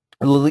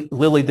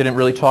 Lily didn't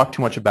really talk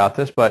too much about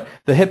this, but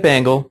the hip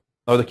angle,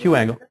 or the Q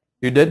angle,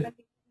 you did?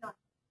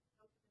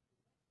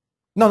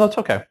 No, that's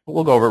okay.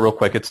 We'll go over it real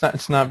quick. It's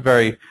not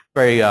very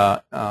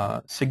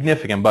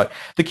significant, but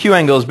the Q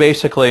angle is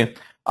basically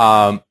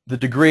the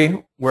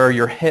degree where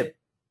your hip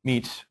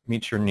meets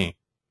your knee.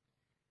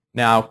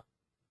 Now,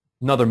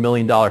 another $1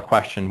 million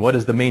question: what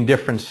is the main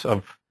difference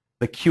of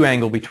the Q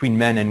angle between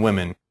men and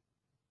women?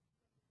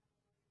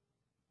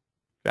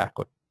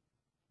 Exactly.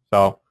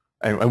 So,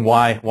 and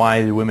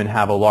why do women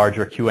have a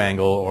larger Q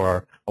angle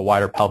or a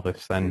wider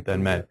pelvis than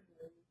men?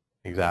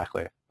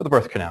 Exactly, for the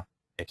birth canal,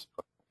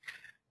 basically.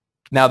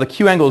 Now, the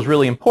Q angle is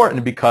really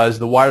important because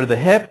the wider the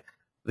hip,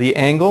 the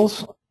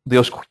angles,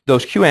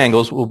 those Q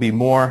angles will be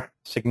more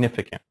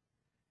significant.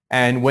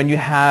 And when you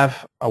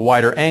have a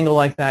wider angle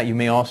like that, you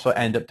may also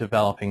end up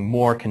developing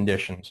more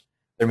conditions.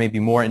 There may be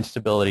more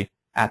instability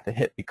at the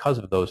hip because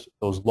of those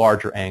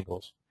larger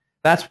angles.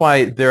 That's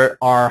why there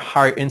are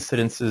higher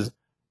incidences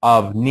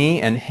of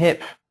knee and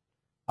hip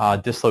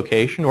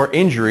dislocation or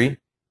injury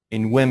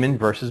in women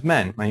versus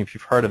men. I mean, if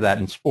you've heard of that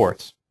in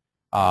sports,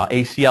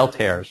 ACL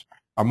tears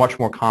are much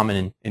more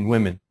common in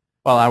women.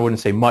 Well, I wouldn't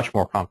say much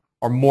more common,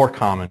 or more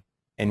common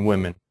in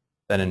women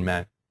than in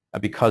men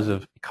because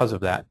of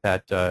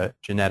that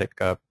genetic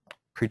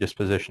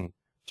predisposition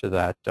to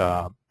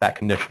that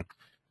condition.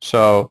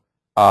 So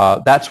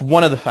that's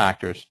one of the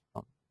factors.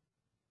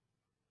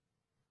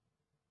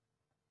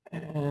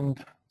 And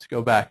let's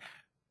go back.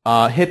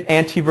 Hip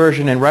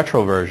anteversion and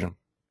retroversion.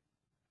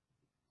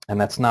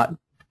 And that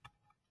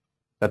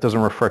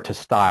doesn't refer to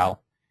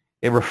style.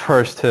 It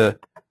refers to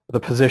the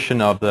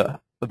position of the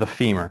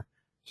femur.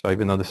 So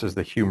even though this is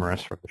the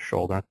humerus or the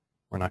shoulder,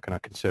 we're not going to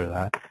consider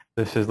that.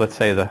 This is, let's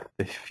say, the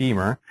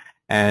femur.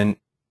 And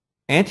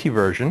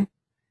anteversion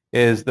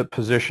is the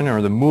position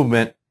or the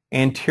movement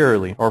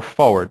anteriorly or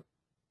forward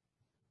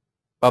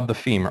of the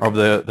femur,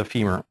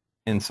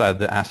 inside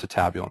the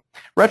acetabulum.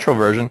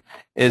 Retroversion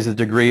is the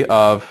degree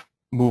of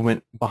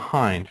movement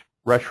behind,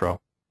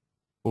 retro,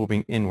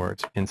 moving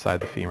inwards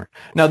inside the femur.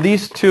 Now,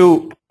 these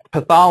two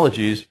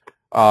pathologies,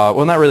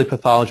 well, not really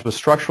pathology, but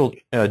structural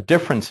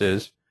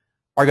differences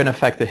are going to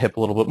affect the hip a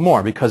little bit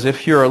more, because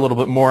if you're a little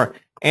bit more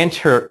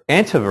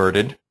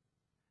anteverted,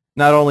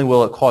 not only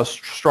will it cause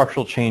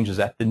structural changes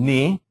at the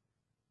knee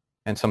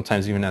and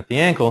sometimes even at the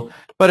ankle,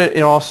 but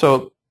it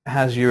also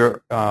has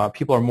your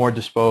people are more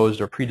disposed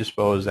or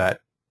predisposed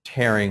at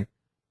tearing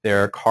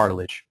their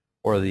cartilage,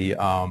 or the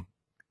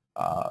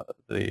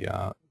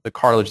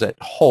cartilage that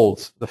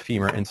holds the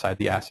femur inside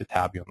the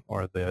acetabulum,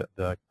 or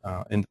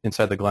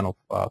inside the glenal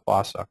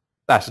fossa.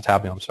 The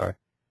acetabulum, I'm sorry.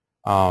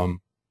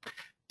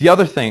 The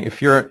other thing,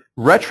 if you're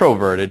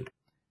retroverted,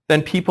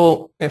 then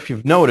people, if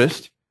you've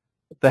noticed,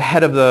 the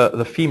head of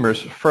the femur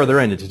is further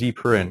in, it's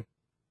deeper in.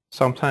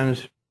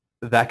 Sometimes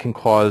that can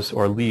cause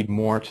or lead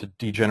more to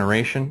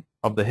degeneration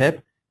of the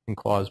hip and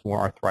cause more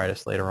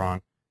arthritis later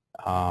on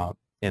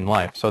in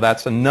life. So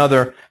that's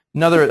another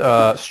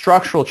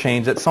structural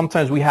change that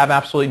sometimes we have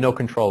absolutely no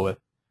control with.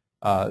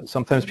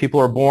 Sometimes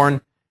people are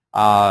born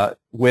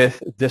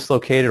with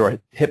dislocated or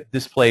hip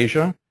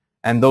dysplasia,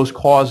 and those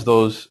cause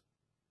those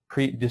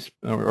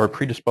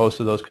predisposed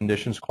to those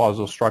conditions, cause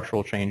those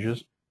structural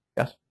changes.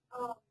 Yes?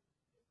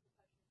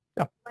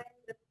 Yeah. When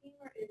the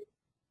femur is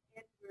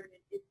inverted,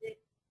 is it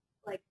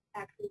like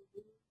actually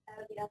moved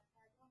out of the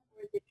acetabulum,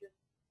 or is it just?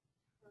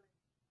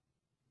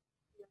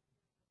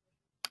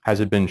 Has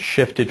it been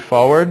shifted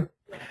forward?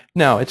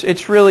 No,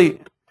 it's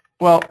really,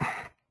 well,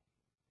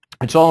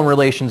 it's all in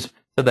relations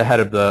to the head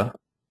of the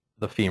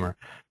femur.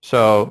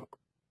 So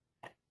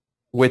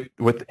with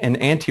an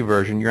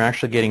anteversion, you're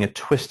actually getting a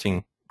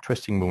twisting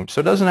movement.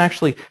 So it doesn't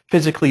actually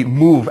physically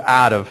move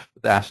out of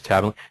the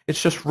acetabulum.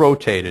 It's just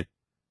rotated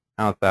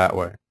out that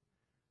way.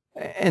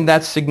 And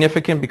that's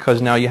significant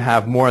because now you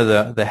have more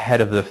of the head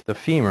of the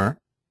femur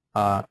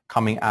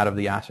coming out of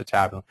the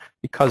acetabulum.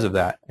 Because of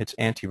that, it's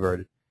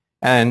anteverted.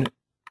 And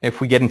if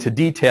we get into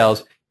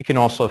details, it can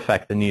also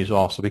affect the knees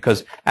also,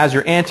 because as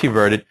you're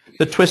anteverted,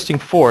 the twisting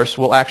force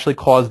will actually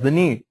cause the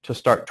knee to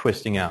start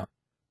twisting out.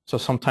 So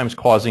sometimes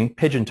causing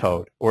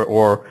pigeon-toed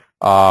or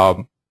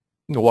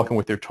walking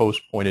with your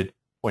toes pointed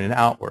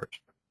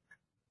outwards.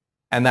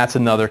 And that's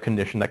another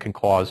condition that can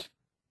cause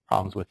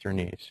problems with your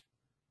knees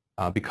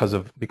because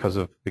of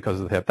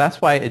the hip. That's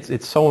why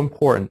it's so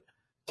important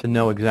to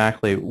know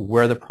exactly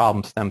where the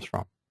problem stems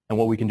from and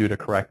what we can do to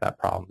correct that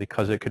problem,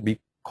 because it could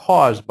be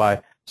caused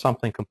by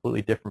something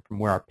completely different from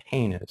where our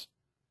pain is.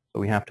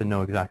 So we have to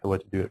know exactly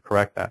what to do to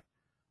correct that.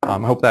 I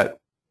hope that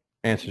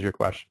answers your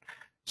question.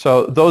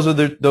 So those are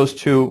those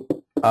two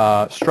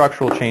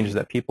structural changes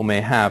that people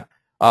may have.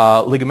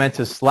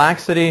 Ligamentous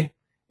laxity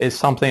is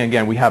something,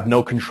 again, we have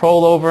no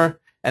control over,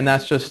 and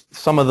that's just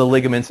some of the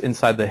ligaments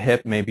inside the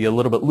hip may be a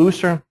little bit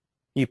looser.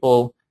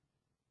 People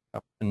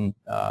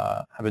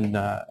are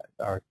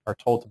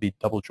told to be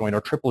double jointed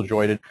or triple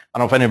jointed. I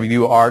don't know if any of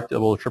you are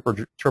double or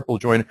triple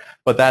jointed,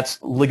 but that's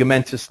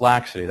ligamentous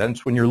laxity.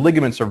 That's when your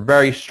ligaments are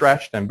very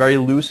stretched and very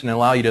loose and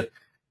allow you to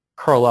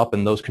curl up,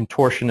 and those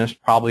contortionists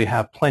probably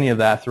have plenty of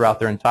that throughout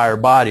their entire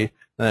body,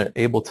 and they're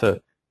able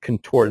to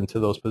contort into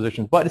those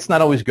positions. But it's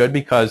not always good,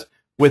 because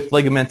with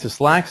ligamentous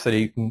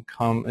laxity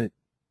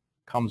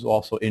comes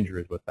also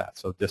injuries with that.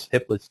 So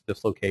hip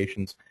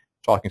dislocations,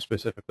 talking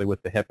specifically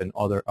with the hip and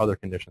other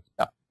conditions.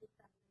 Yeah.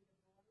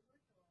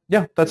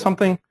 Yeah, that's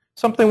something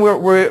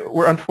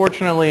we're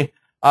unfortunately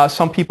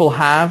some people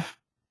have,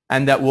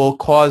 and that will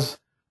cause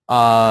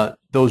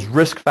those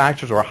risk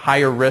factors or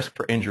higher risk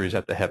for injuries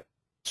at the hip.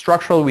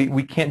 Structurally,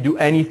 we can't do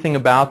anything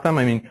about them.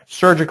 I mean,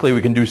 surgically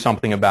we can do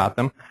something about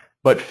them,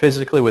 but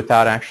physically,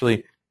 without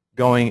actually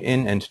going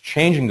in and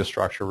changing the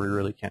structure, we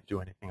really can't do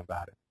anything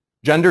about it.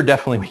 Gender,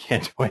 definitely we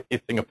can't do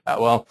anything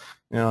about. Well,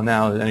 you know,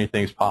 now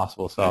anything is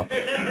possible. So,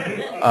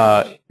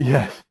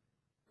 yes.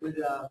 With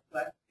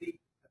flat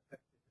feet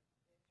affect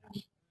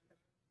it?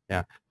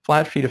 Yeah,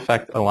 flat feet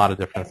affect a lot of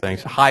different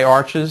things. High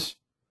arches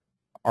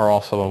are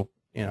also,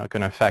 you know,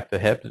 going to affect the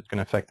hip. It's going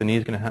to affect the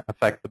knees. Going to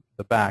affect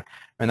the back,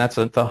 and that's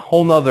a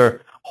whole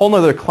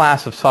nother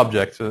class of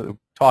subjects.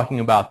 Talking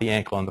about the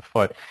ankle and the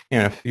foot. You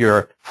know, if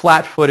you're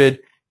flat-footed,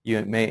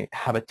 you may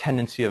have a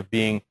tendency of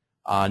being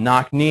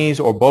knock knees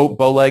or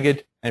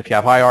bow-legged, and if you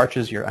have high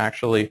arches, you're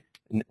actually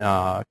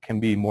can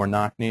be more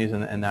knock knees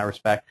in that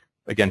respect.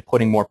 Again,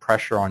 putting more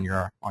pressure on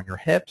your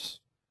hips,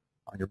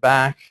 on your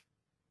back,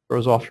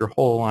 throws off your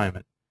whole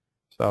alignment.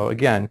 So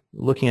again,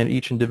 looking at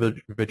each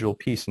individual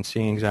piece and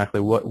seeing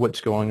exactly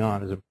what's going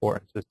on is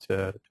important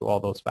to all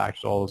those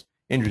factors, all those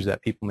injuries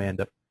that people may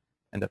end up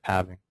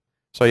having.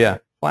 So yeah,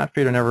 flat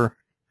feet are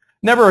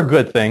never a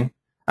good thing,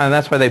 and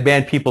that's why they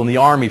banned people in the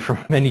Army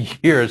for many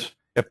years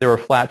if they were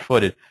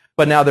flat-footed.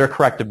 But now there are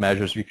corrective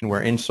measures. You can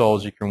wear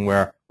insoles, you can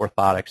wear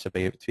orthotics to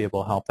be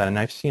able to help that. And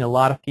I've seen a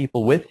lot of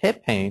people with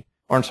hip pain,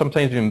 or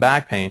sometimes even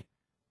back pain,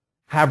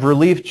 have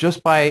relief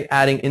just by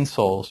adding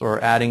insoles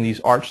or adding these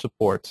arch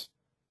supports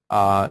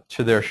to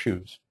their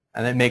shoes.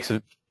 And it makes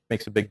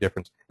a big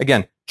difference.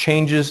 Again,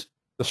 changes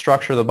the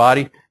structure of the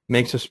body,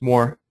 makes us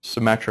more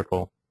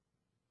symmetrical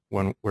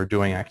when we're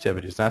doing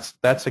activities.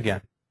 That's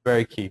again,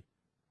 very key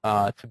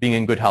to being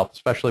in good health,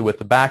 especially with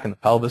the back and the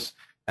pelvis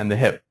and the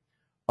hip.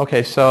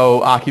 Okay,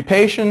 so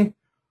occupation. I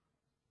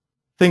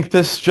think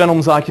this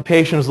gentleman's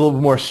occupation is a little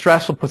bit more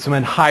stressful, puts him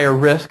in higher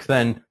risk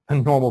than a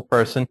normal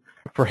person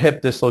for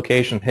hip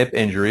dislocation, hip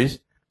injuries.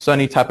 So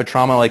any type of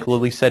trauma, like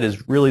Lily said,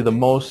 is really the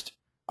most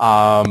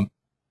or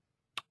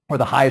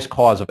the highest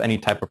cause of any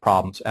type of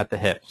problems at the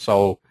hip.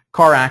 So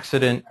car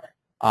accident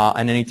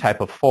and any type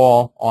of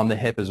fall on the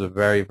hip is a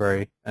very,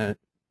 very,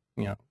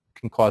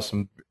 can cause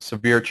some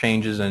severe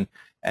changes and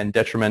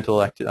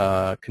detrimental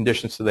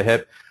conditions to the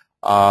hip.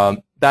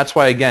 That's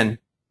why, again,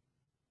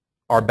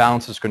 our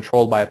balance is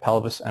controlled by a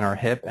pelvis and our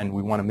hip, and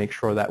we want to make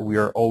sure that we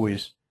are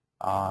always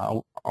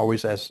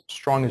as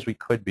strong as we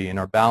could be in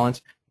our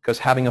balance, because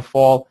having a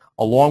fall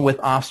along with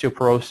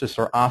osteoporosis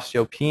or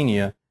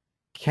osteopenia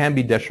can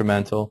be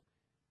detrimental.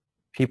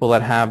 People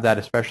that have that,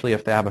 especially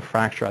if they have a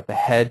fracture at the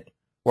head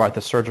or at the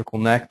surgical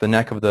neck, the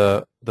neck of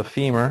the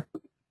femur,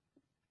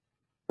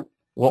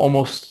 will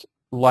almost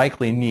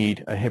likely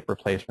need a hip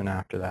replacement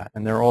after that.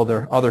 And there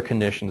are other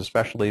conditions,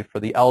 especially for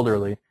the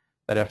elderly,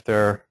 that if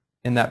they're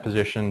in that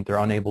position, they're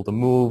unable to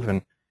move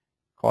and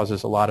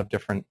causes a lot of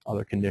different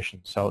other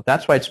conditions. So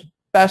that's why it's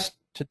best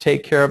to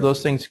take care of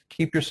those things.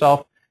 Keep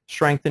yourself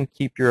strengthened,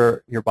 keep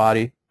your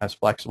body as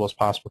flexible as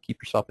possible,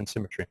 keep yourself in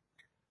symmetry.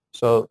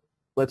 So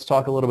let's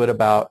talk a little bit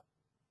about,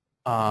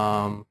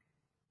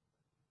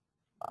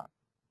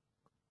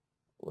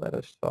 let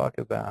us talk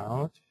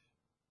about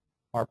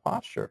our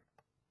posture,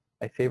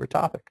 my favorite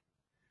topic.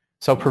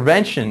 So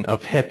prevention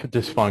of hip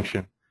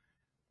dysfunction.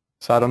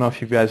 So I don't know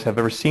if you guys have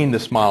ever seen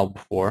this model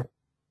before,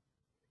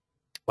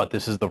 but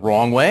this is the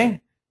wrong way,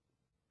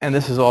 and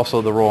this is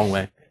also the wrong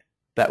way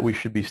that we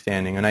should be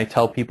standing. And I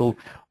tell people,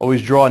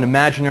 always draw an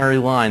imaginary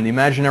line. The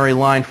imaginary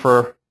line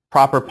for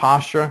proper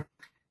posture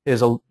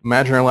is an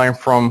imaginary line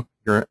from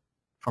your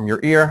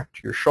ear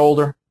to your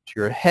shoulder to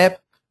your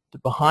hip to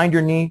behind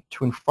your knee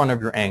to in front of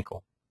your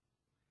ankle.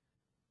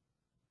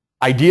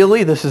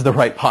 Ideally, this is the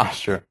right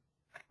posture.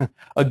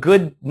 A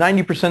good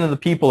 90% of the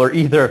people are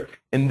either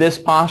in this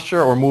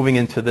posture or moving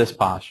into this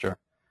posture.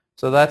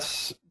 So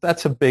that's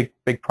a big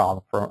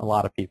problem for a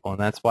lot of people, and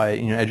that's why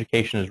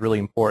education is really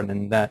important.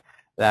 And that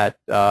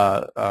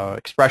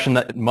expression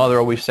that mother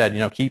always said,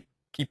 keep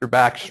your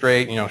back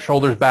straight,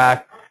 shoulders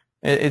back.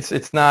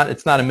 It's not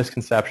a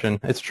misconception.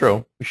 It's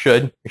true. We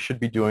should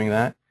be doing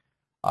that.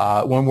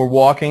 When we're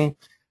walking,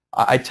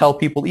 I tell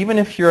people, even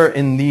if you're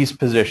in these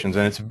positions,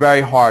 and it's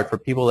very hard for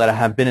people that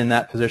have been in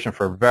that position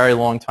for a very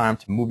long time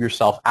to move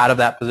yourself out of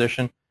that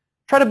position,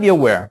 try to be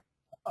aware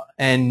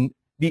and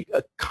be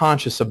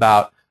conscious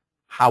about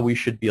how we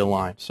should be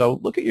aligned. So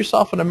look at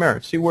yourself in the mirror.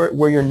 See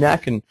where your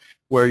neck and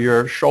where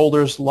your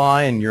shoulders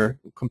lie, and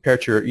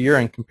compared to your ear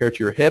and compared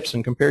to your hips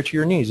and compared to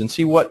your knees, and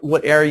see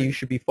what area you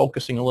should be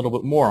focusing a little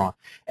bit more on,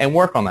 and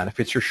work on that. If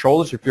it's your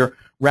shoulders, if you're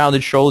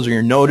rounded shoulders, or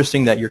you're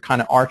noticing that you're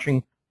kind of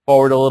arching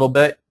forward a little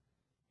bit,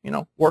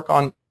 work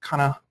on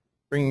kind of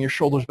bringing your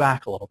shoulders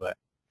back a little bit.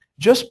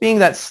 Just being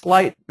that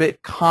slight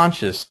bit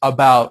conscious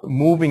about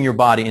moving your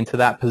body into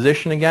that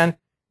position again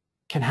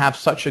can have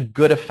such a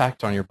good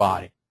effect on your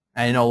body.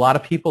 And I know a lot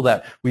of people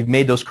that we've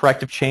made those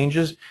corrective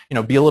changes,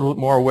 be a little bit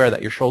more aware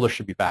that your shoulders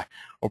should be back,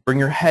 or bring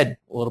your head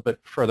a little bit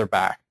further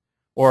back,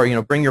 or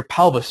bring your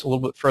pelvis a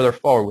little bit further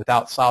forward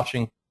without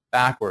slouching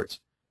backwards.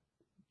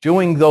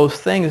 Doing those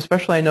things,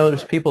 especially I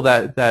notice people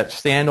that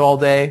stand all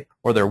day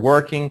or they're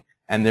working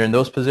and they're in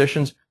those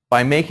positions,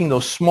 by making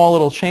those small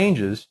little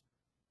changes,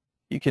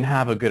 you can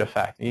have a good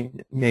effect. You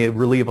may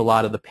relieve a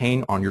lot of the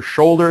pain on your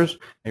shoulders,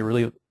 may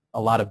relieve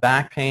a lot of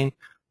back pain,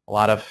 a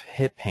lot of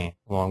hip pain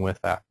along with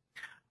that.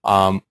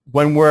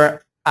 When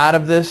we're out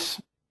of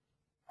this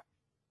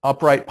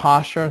upright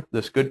posture,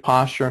 this good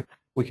posture,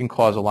 we can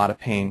cause a lot of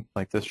pain,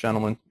 like this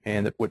gentleman may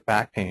end up with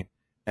back pain,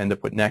 end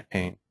up with neck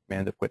pain, may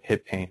end up with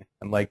hip pain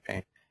and leg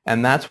pain.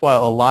 And that's why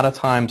a lot of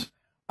times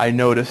I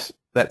notice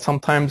that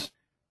sometimes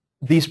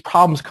these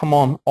problems come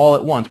on all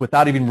at once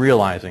without even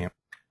realizing it.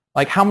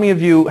 Like, how many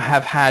of you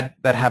have had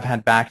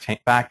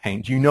back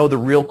pain? Do you know the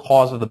real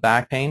cause of the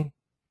back pain?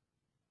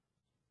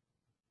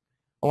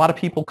 A lot of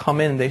people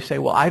come in and they say,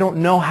 well, I don't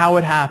know how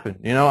it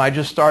happened. I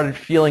just started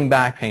feeling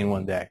back pain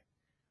one day.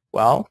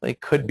 Well, it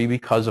could be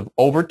because of,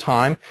 over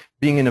time,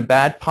 being in a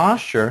bad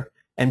posture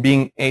and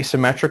being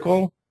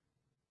asymmetrical.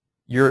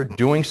 You're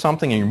doing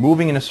something and you're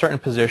moving in a certain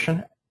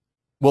position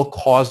will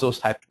cause those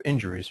types of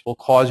injuries, will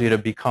cause you to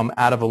become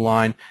out of a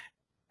line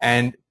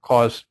and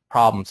cause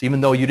problems, even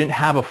though you didn't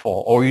have a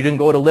fall or you didn't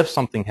go to lift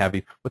something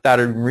heavy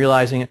without even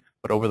realizing it.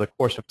 But over the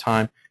course of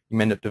time, you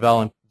end up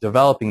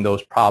developing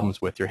those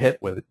problems with your hip,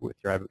 with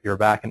your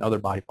back and other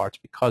body parts,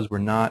 because we're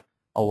not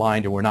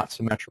aligned and we're not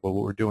symmetrical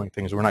what we're doing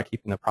things. We're not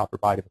keeping the proper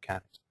body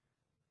mechanics.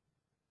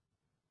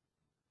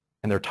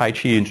 And their Tai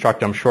Chi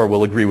instructor, I'm sure,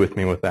 will agree with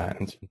me with that.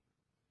 It's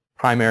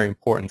primary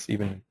importance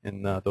even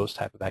in those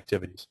type of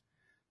activities.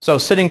 So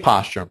sitting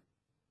posture,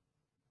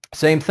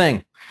 same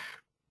thing.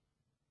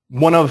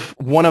 One of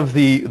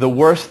the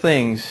worst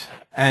things,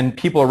 and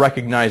people are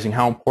recognizing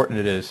how important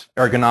it is,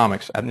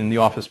 ergonomics in the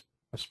office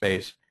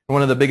space. And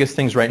one of the biggest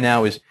things right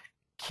now is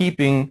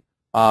keeping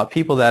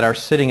people that are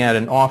sitting at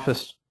an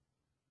office,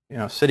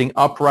 sitting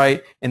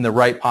upright in the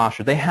right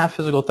posture. They have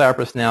physical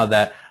therapists now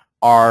that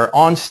are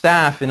on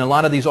staff in a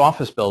lot of these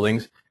office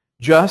buildings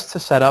just to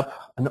set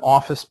up an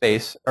office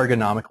space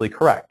ergonomically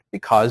correct,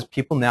 because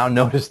people now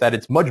notice that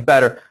it's much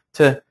better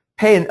to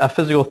pay a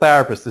physical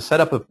therapist to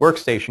set up a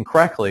workstation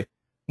correctly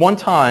one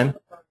time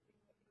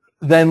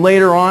than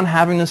later on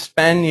having to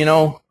spend,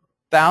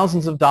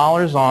 thousands of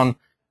dollars on,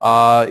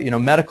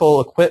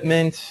 medical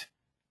equipment,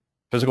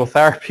 physical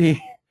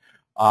therapy,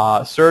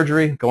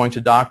 surgery, going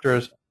to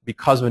doctors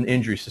because of an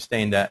injury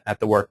sustained at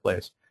the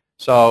workplace.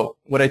 So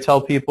what I tell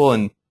people,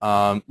 and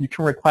you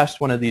can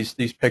request one of these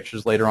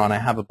pictures later on. I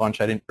have a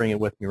bunch. I didn't bring it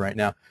with me right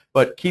now.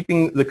 But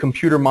keeping the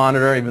computer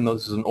monitor, even though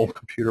this is an old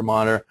computer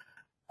monitor,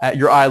 at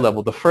your eye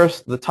level.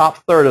 The top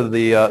third of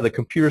the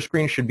computer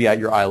screen should be at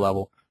your eye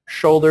level.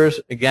 Shoulders,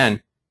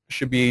 again,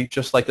 should be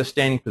just like the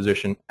standing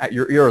position at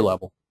your ear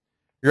level.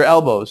 Your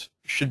elbows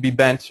should be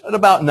bent at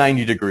about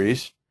 90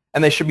 degrees,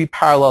 and they should be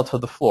parallel to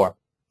the floor.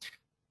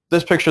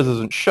 This picture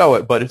doesn't show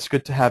it, but it's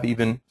good to have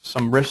even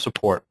some wrist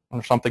support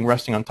or something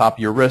resting on top of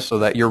your wrist so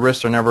that your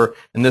wrists are never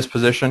in this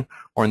position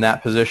or in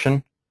that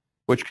position,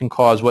 which can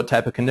cause what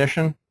type of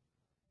condition?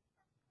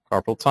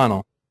 Carpal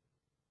tunnel.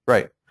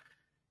 Right.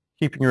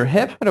 Keeping your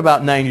hip at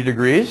about 90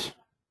 degrees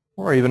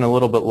or even a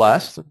little bit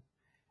less,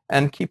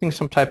 and keeping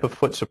some type of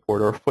foot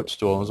support or a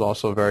footstool is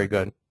also very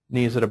good.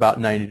 Knees at about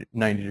 90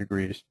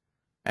 degrees,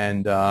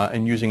 and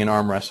using an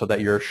armrest so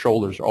that your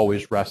shoulders are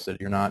always rested.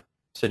 You're not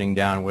sitting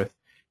down with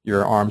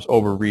your arms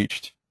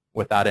overreached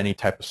without any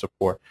type of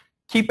support.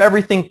 Keep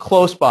everything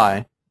close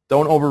by.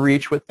 Don't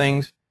overreach with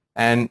things,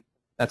 and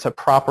that's a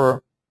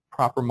proper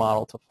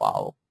model to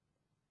follow.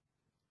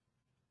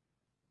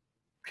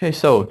 Okay,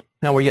 so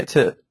now we get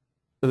to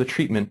the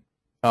treatment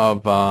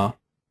of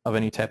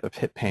any type of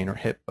hip pain or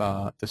hip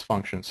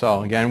dysfunction.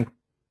 So again,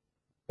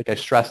 like I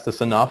stressed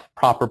this enough,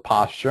 proper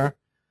posture.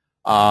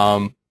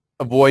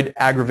 Avoid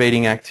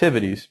aggravating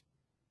activities.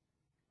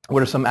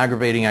 What are some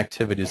aggravating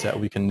activities that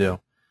we can do?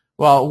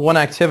 Well, one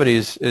activity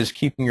is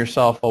keeping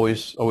yourself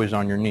always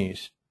on your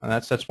knees. And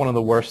that's one of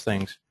the worst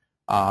things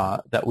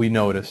that we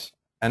notice.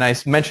 And I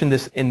mentioned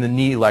this in the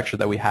knee lecture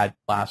that we had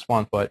last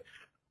month, but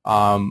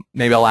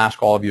maybe I'll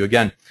ask all of you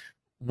again.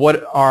 What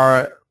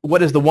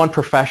is the one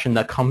profession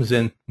that comes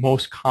in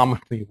most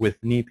commonly with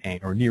knee pain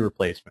or knee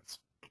replacements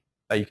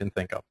that you can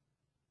think of?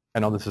 I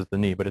know this is the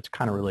knee, but it's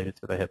kind of related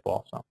to the hip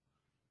also.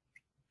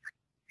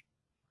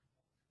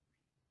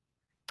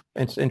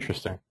 It's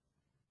interesting.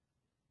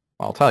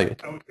 I'll tell you.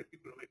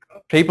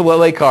 People that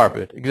lay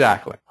carpet,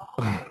 exactly.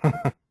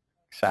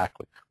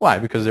 Exactly. Why?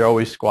 Because they're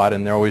always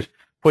squatting, they're always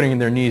putting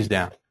their knees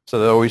down. So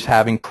they're always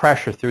having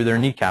pressure through their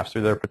kneecaps,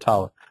 through their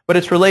patella. But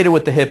it's related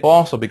with the hip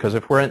also, because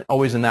if we're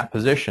always in that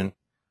position,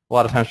 a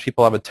lot of times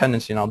people have a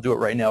tendency, and I'll do it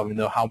right now even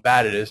though how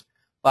bad it is,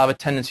 they'll have a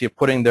tendency of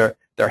putting their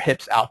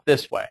hips out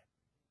this way,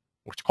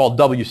 which is called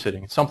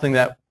W-sitting. It's something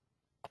that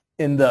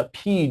in the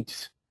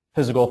peds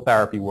physical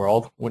therapy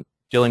world, when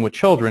dealing with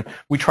children,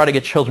 we try to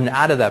get children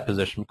out of that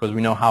position because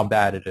we know how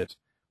bad it is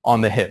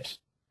on the hips.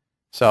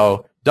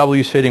 So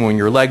W-sitting, when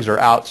your legs are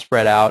out,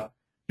 spread out,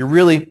 you're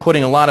really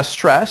putting a lot of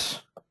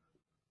stress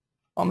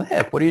on the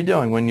hip. What are you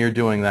doing when you're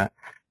doing that?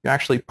 You're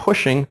actually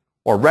pushing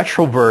or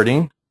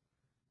retroverting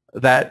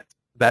that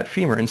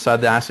femur inside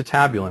the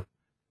acetabulum,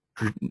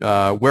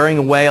 wearing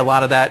away a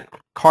lot of that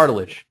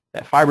cartilage,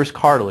 that fibrous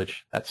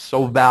cartilage that's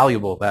so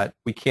valuable that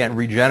we can't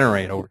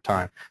regenerate over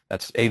time.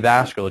 That's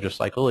avascular, just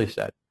like Lily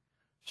said.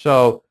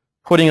 So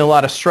putting a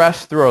lot of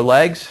stress through our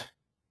legs,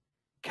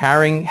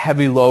 carrying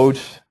heavy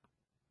loads,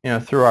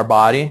 through our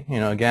body.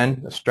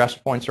 Again, the stress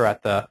points are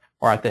at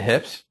the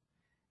hips,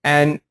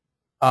 and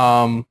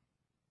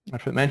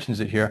if it mentions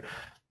it here,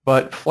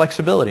 but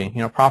flexibility.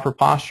 Proper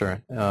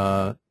posture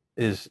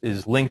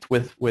is linked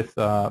with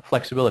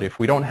flexibility. If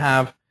we don't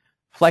have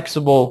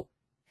flexible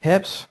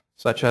hips,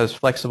 such as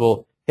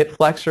flexible hip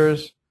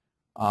flexors,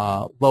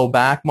 low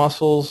back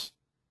muscles,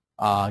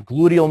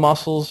 gluteal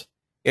muscles,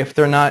 if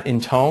they're not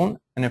in tone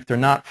and if they're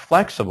not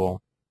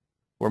flexible,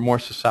 we're more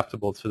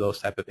susceptible to those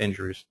type of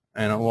injuries,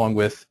 and along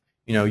with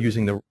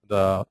using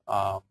the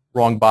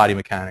wrong body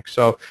mechanics.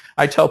 So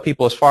I tell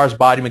people, as far as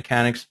body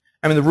mechanics,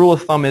 the rule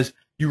of thumb is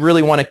you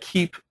really want to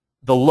keep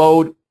the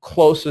load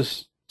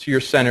closest to your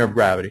center of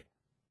gravity.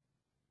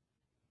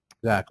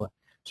 Exactly.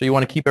 So you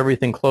want to keep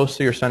everything close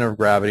to your center of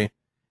gravity,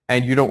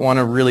 and you don't want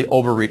to really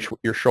overreach with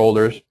your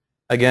shoulders.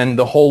 Again,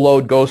 the whole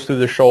load goes through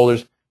the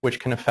shoulders, which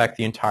can affect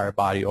the entire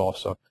body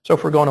also. So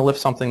if we're going to lift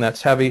something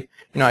that's heavy,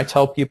 I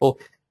tell people,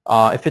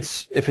 if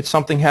it's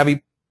something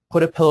heavy,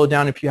 put a pillow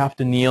down. If you have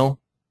to kneel,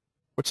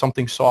 put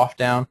something soft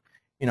down.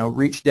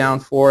 Reach down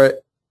for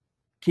it.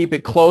 Keep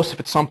it close if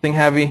it's something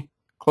heavy,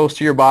 close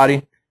to your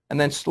body, and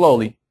then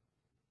slowly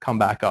come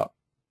back up.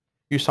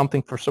 Use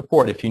something for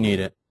support if you need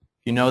it.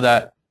 If you know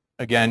that,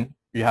 again,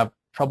 you have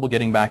trouble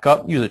getting back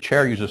up, use a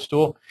chair, use a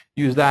stool,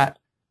 use that,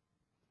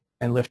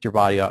 and lift your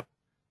body up.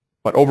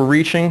 But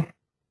overreaching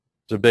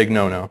is a big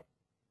no-no.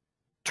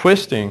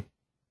 Twisting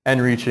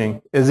and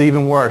reaching is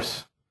even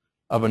worse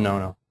of a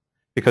no-no,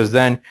 because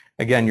then,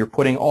 again, you're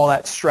putting all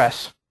that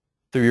stress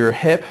through your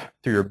hip,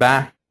 through your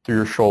back, through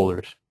your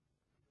shoulders.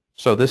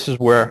 So this is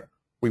where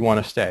we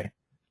want to stay.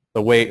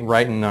 The weight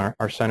right in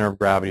our center of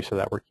gravity, so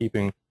that we're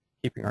keeping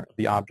keeping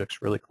the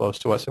objects really close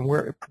to us, and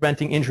we're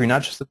preventing injury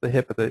not just at the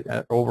hip, but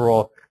the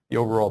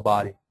overall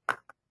body.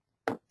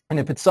 And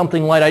if it's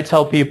something light, I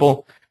tell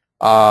people,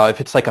 if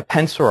it's like a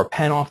pencil or a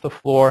pen off the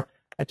floor,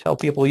 I tell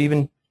people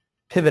even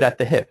pivot at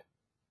the hip.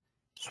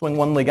 Swing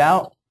one leg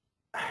out,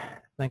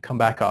 then come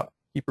back up.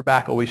 Keep your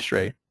back always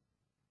straight.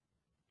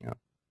 You know,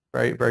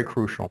 very, very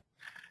crucial.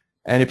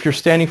 And if you're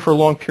standing for a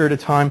long period of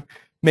time,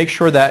 make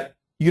sure that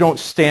you don't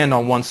stand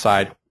on one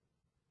side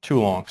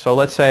too long. So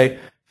let's say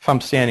if I'm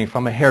standing, if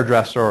I'm a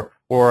hairdresser,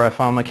 or if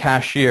I'm a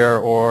cashier,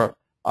 or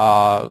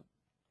I'm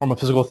a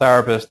physical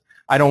therapist,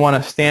 I don't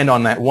want to stand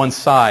on that one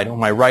side, on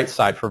my right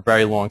side, for a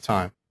very long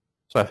time.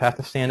 So if I have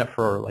to stand up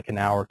for like an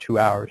hour, 2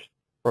 hours,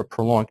 for a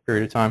prolonged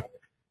period of time,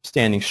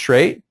 standing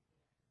straight,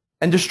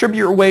 and distribute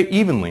your weight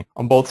evenly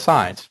on both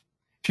sides.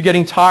 If you're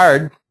getting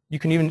tired, you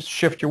can even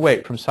shift your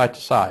weight from side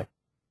to side.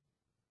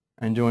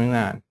 And doing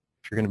that,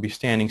 if you're going to be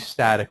standing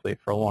statically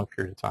for a long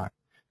period of time.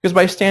 Because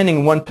by standing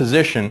in one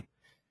position,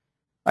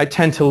 I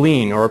tend to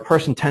lean, or a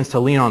person tends to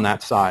lean on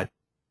that side.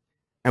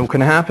 And what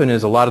can happen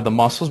is a lot of the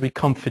muscles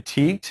become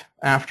fatigued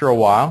after a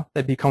while.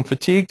 They become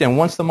fatigued, and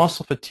once the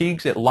muscle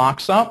fatigues, it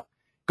locks up,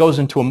 goes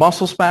into a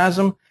muscle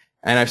spasm,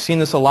 and I've seen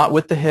this a lot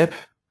with the hip,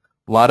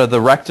 a lot of the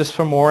rectus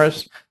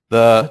femoris,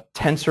 the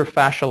tensor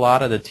fasciae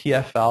lata, the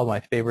TFL, my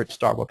favorite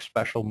Starbucks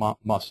special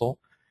muscle.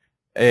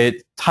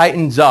 It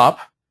tightens up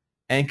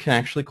and can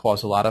actually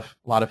cause a lot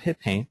of hip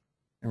pain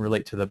and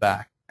relate to the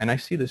back. And I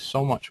see this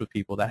so much with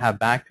people that have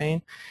back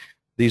pain.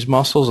 These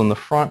muscles in the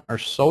front are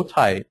so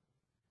tight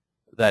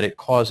that it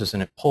causes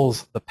and it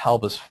pulls the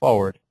pelvis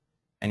forward,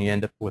 and you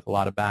end up with a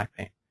lot of back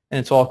pain. And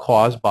it's all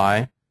caused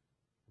by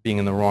being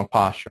in the wrong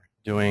posture,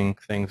 doing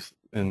things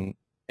in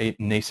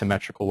an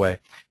asymmetrical way.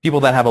 People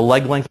that have a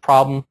leg length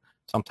problem,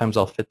 sometimes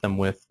I'll fit them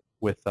with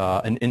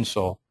an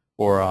insole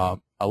or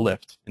a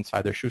lift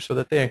inside their shoe so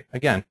that they,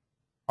 again,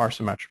 are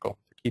symmetrical,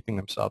 keeping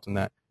themselves in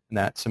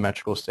that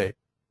symmetrical state.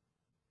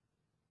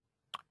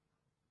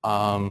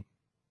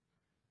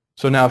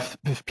 So now,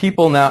 if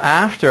people now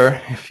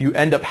if you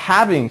end up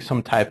having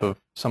some type of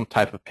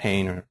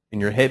pain or in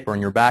your hip or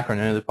in your back or in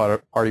another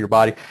part of your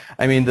body,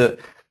 I mean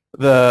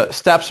the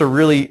steps are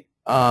really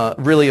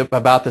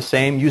about the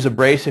same. Use a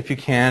brace if you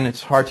can.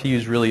 It's hard to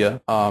use really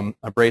a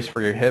brace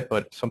for your hip,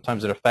 but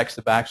sometimes it affects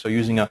the back. So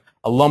using a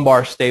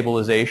lumbar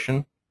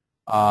stabilization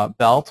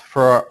belt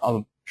for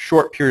a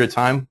short period of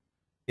time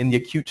in the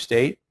acute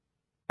state.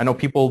 I know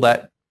people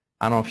that,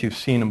 I don't know if you've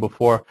seen them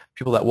before,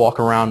 people that walk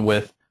around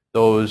with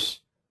those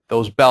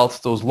belts,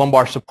 those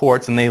lumbar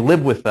supports, and they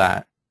live with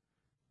that,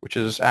 which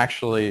is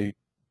actually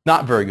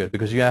not very good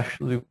because you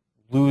actually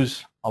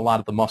lose a lot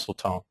of the muscle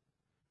tone.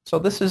 So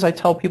this is, I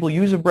tell people,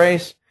 use a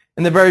brace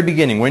in the very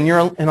beginning. When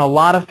you're in a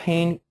lot of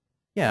pain,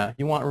 yeah,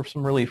 you want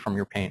some relief from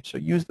your pain, so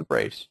use the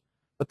brace.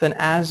 But then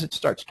as it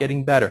starts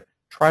getting better,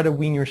 try to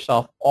wean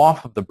yourself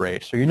off of the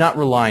brace so you're not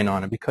relying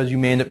on it, because you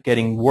may end up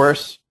getting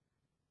worse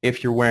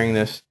if you're wearing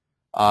this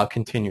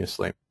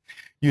continuously.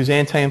 Use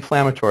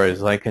anti-inflammatories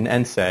like an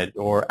NSAID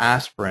or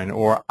aspirin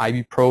or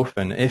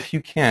ibuprofen if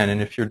you can,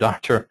 and if your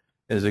doctor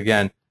is,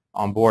 again,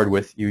 on board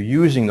with you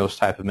using those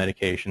type of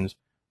medications.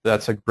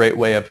 That's a great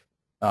way of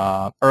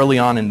early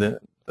on in the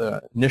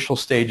initial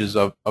stages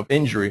of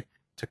injury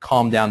to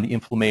calm down the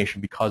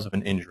inflammation because of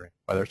an injury,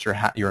 whether it's your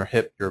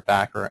hip, your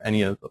back, or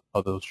any of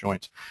those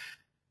joints.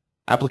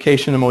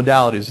 Application and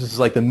modalities. This is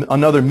like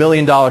another $1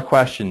 million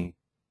question.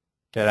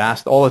 Get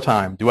asked all the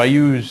time. Do I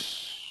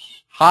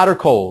use hot or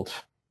cold?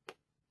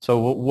 So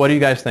what do you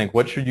guys think?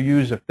 What should you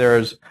use if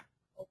there's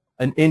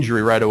an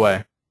injury right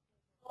away?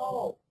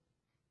 Cold.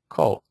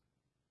 Cold.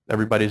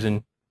 Everybody's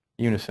in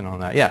unison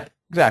on that. Yeah,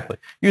 exactly.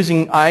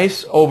 Using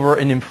ice over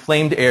an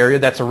inflamed area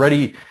that's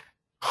already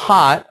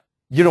hot,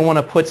 you don't want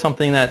to put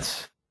something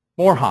that's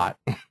more hot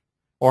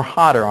or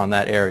hotter on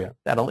that area.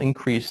 That'll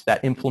increase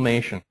that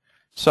inflammation.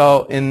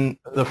 So in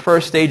the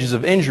first stages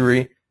of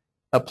injury,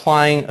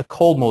 applying a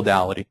cold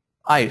modality,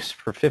 ice,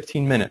 for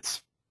 15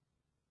 minutes.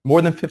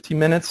 More than 15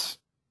 minutes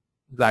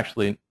is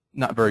actually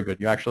not very good.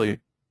 You're actually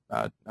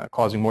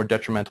causing more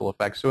detrimental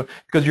effects. So,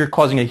 because you're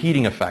causing a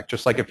heating effect,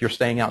 just like if you're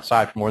staying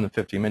outside for more than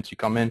 15 minutes, you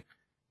come in,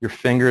 your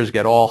fingers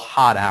get all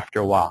hot after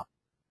a while.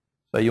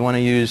 So you want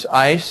to use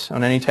ice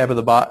on any type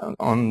of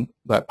on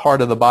that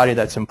part of the body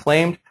that's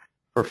inflamed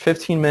for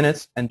 15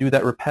 minutes, and do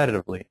that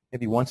repetitively,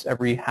 maybe once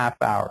every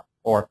half hour,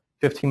 or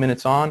 15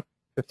 minutes on,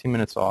 15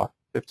 minutes off,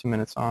 15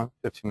 minutes on,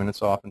 15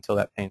 minutes off, until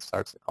that pain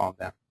starts to calm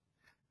down.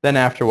 Then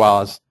after a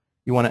while, as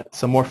you want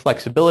some more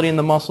flexibility in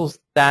the muscles,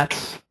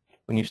 that's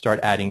when you start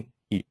adding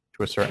heat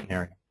to a certain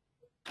area.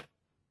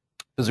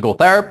 Physical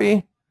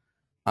therapy.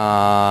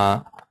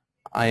 I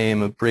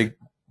am a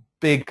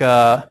big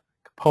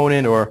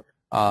component, or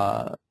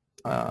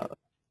I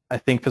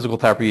think physical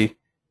therapy,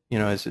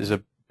 is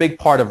a big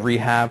part of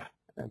rehab,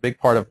 a big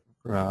part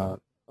of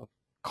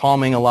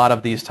calming a lot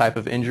of these type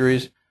of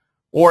injuries,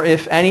 or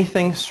if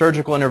anything,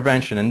 surgical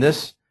intervention. And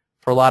this,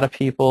 for a lot of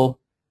people,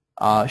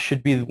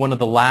 should be one of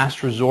the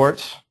last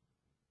resorts,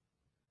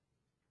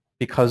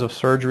 because of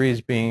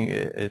surgeries being,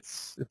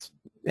 it's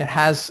it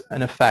has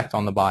an effect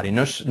on the body,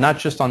 not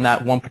just on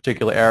that one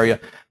particular area,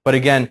 but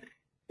again,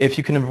 if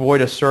you can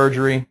avoid a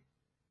surgery,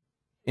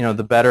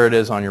 the better it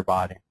is on your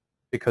body,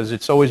 because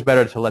it's always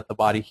better to let the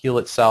body heal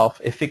itself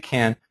if it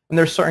can. And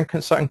there's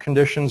certain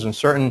conditions and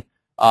certain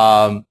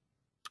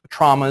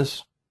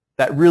traumas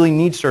that really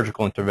need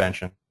surgical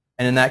intervention,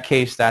 and in that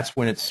case, that's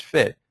when it's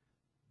fit.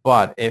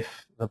 But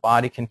if the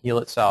body can heal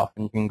itself,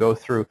 and you can go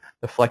through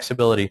the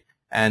flexibility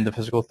and the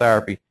physical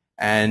therapy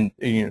and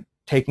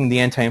taking the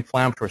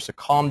anti-inflammatories to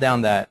calm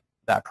down that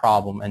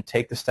problem and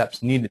take the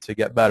steps needed to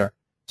get better,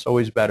 it's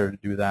always better to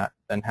do that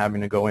than having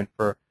to go in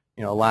for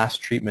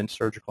last treatment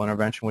surgical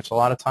intervention, which a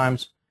lot of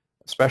times,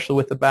 especially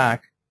with the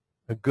back,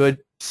 a good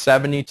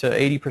 70 to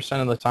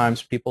 80% of the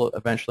times people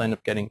eventually end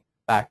up getting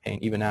back pain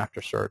even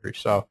after surgery.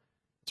 So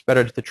it's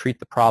better to treat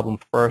the problem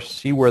first,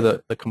 see where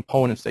the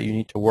components that you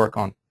need to work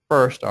on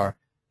first are,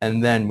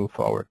 and then move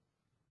forward.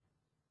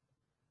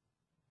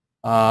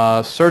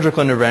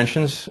 Surgical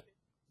interventions,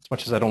 as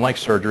much as I don't like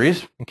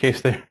surgeries, in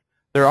case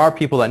there are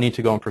people that need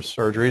to go in for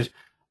surgeries,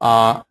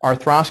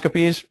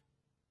 arthroscopies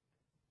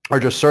are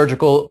just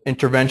surgical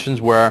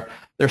interventions where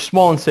there's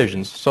small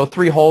incisions. So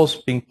 3 holes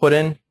being put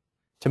in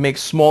to make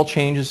small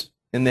changes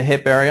in the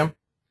hip area.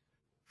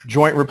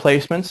 Joint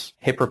replacements,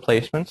 hip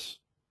replacements.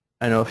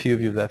 I know a few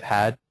of you that have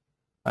had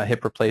a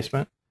hip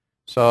replacement.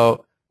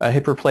 So a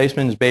hip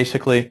replacement is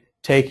basically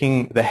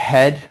taking the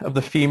head of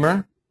the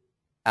femur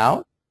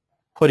out,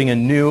 putting a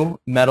new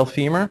metal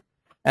femur,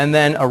 and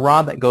then a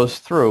rod that goes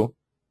through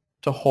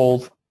to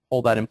hold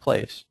that in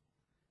place.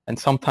 And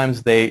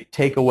sometimes they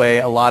take away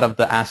a lot of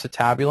the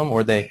acetabulum,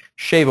 or they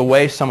shave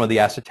away some of the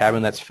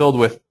acetabulum that's filled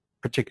with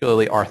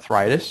particularly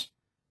arthritis,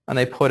 and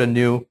they put a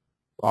new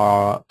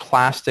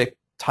plastic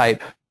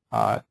type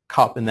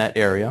cup in that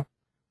area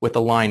with a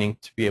lining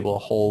to be able to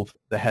hold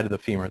the head of the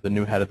femur, the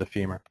new head of the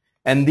femur.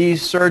 And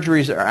these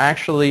surgeries are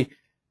actually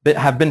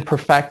have been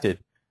perfected.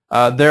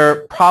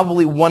 They're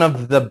probably one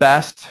of the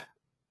best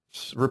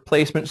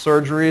replacement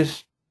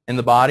surgeries in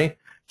the body,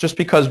 just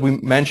because we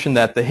mentioned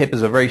that the hip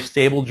is a very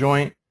stable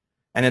joint,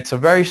 and it's a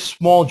very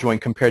small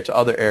joint compared to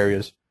other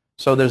areas.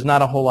 So there's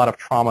not a whole lot of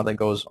trauma that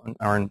goes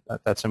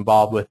that's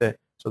involved with it.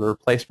 So the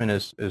replacement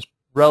is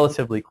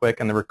relatively quick,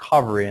 and the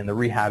recovery and the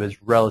rehab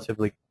is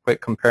relatively quick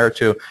compared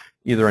to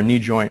either a knee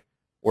joint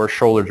or a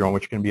shoulder joint,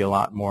 which can be a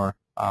lot more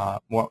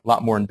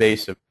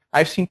invasive.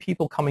 I've seen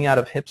people coming out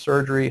of hip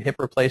surgery, hip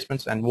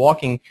replacements, and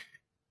walking,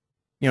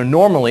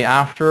 normally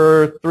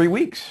after 3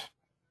 weeks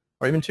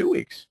or even 2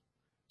 weeks.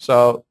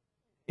 So,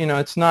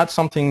 it's not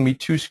something to be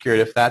too scared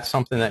if that's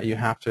something that you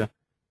have to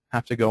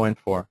go in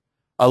for.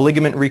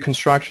 Ligament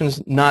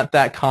reconstructions, not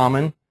that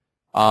common,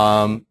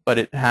 but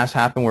it has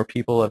happened where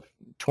people have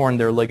torn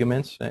their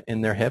ligaments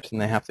in their hips and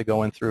they have to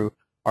go in through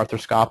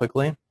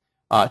arthroscopically.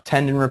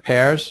 Tendon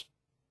repairs,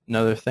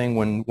 another thing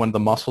when one of the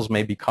muscles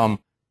may become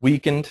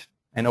weakened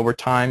and over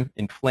time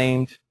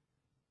inflamed.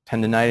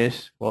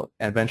 Tendinitis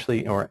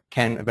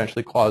can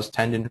eventually cause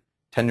tendon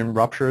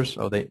ruptures,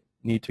 so they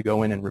need to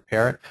go in and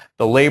repair it.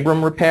 The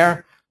labrum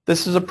repair,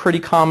 this is a pretty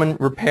common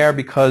repair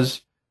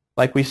because,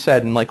 like we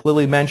said, and like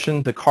Lily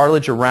mentioned, the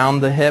cartilage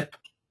around the hip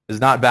is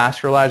not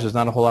vascularized. There's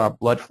not a whole lot of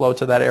blood flow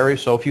to that area.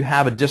 So if you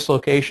have a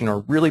dislocation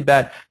or really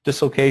bad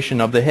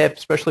dislocation of the hip,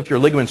 especially if your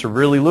ligaments are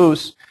really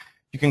loose,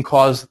 you can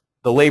cause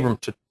the labrum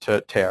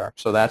to tear.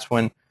 So that's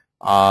when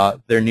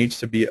there needs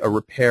to be a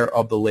repair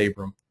of the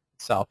labrum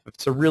itself. If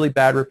it's a really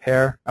bad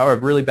repair or a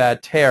really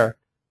bad tear,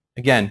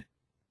 again,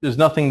 there's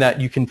nothing that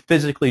you can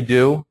physically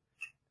do,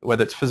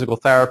 whether it's physical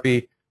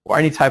therapy or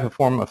any type of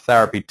form of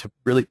therapy, to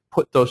really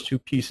put those two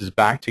pieces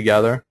back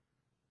together,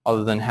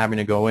 other than having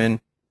to go in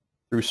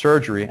through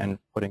surgery and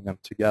putting them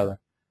together.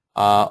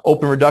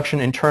 Open reduction,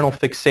 internal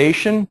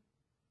fixation,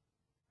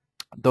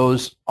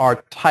 those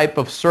are type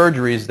of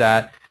surgeries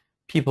that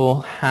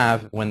people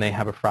have when they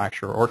have a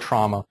fracture or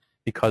trauma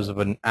because of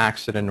an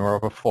accident or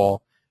of a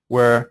fall,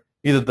 where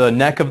either the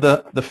neck of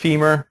the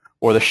femur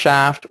or the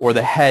shaft or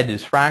the head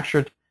is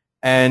fractured,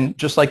 and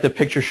just like the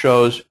picture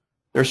shows,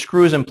 there's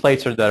screws and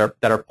plates that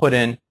are put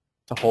in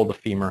to hold the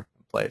femur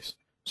in place.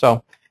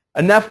 So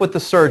enough with the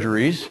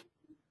surgeries.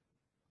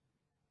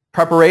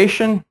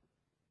 Preparation,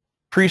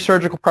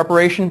 pre-surgical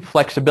preparation,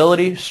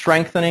 flexibility,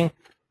 strengthening,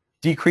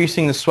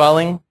 decreasing the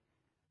swelling,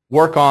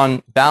 work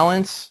on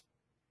balance,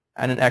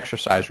 and an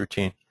exercise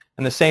routine.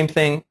 And the same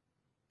thing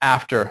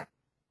after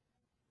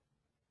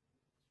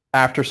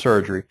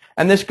surgery.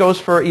 And this goes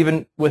for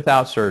even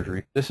without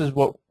surgery. This is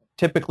what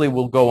typically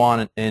will go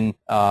on in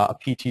a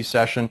PT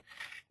session,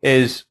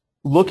 is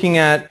looking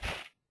at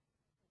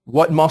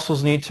what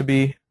muscles need to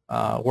be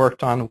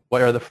worked on,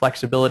 what are the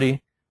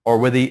flexibility or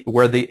where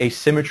the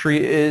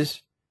asymmetry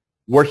is,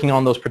 working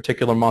on those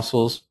particular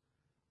muscles,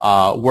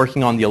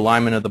 working on the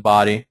alignment of the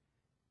body,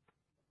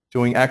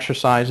 doing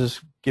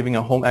exercises, giving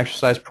a home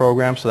exercise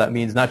program. So that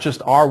means not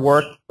just our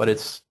work, but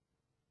it's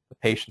the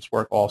patient's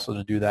work also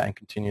to do that and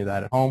continue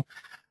that at home.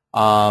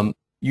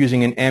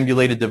 Using an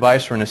ambulated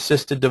device or an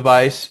assisted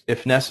device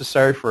if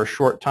necessary for a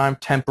short time,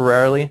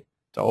 temporarily,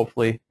 to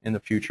hopefully in the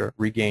future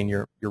regain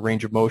your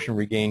range of motion,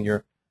 regain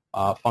your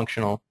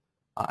functional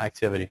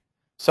activity.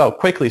 So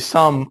quickly,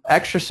 some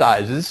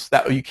exercises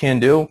that you can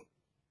do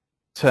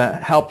to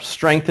help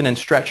strengthen and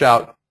stretch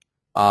out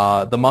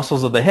the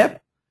muscles of the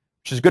hip,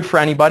 which is good for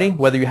anybody,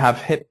 whether you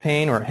have hip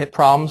pain or hip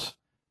problems.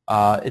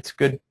 It's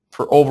good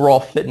for overall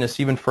fitness,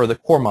 even for the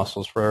core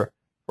muscles, for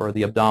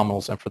the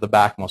abdominals and for the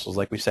back muscles.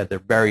 Like we said, they're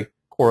very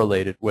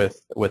correlated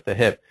with the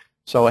hip.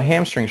 So a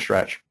hamstring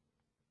stretch.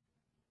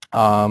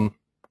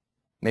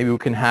 Maybe we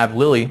can have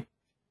Lily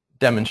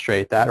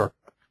demonstrate that, or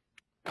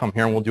come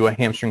here and we'll do a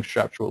hamstring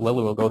stretch with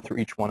Lily. We'll go through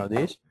each one of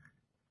these.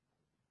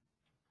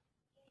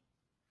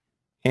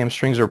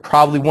 Hamstrings are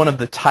probably one of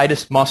the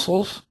tightest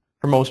muscles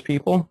for most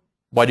people.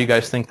 Why do you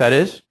guys think that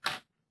is?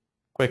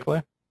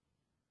 Quickly.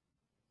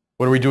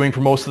 What are we doing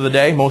for most of the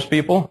day, most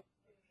people?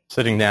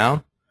 Sitting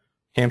down.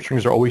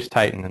 Hamstrings are always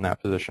tightened in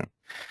that position.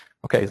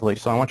 Okay,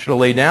 so I want you to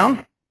lay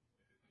down.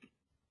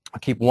 I'll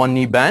keep one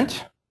knee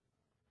bent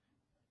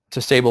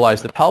to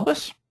stabilize the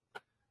pelvis.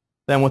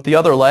 Then with the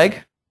other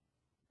leg,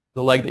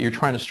 the leg that you're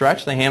trying to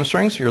stretch, the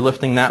hamstrings, you're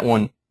lifting that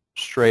one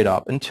straight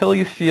up until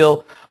you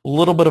feel a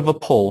little bit of a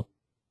pull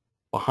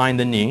behind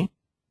the knee,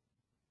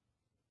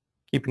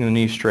 keeping the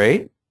knee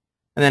straight.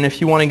 And then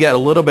if you want to get a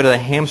little bit of the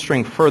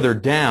hamstring further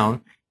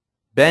down,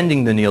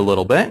 bending the knee a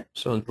little bit.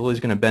 So Lily's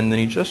going to bend the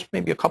knee just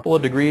maybe a couple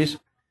of degrees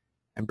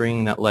and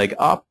bringing that leg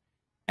up,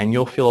 and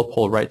you'll feel a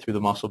pull right through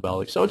the muscle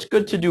belly. So it's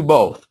good to do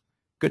both.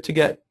 Good to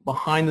get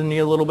behind the knee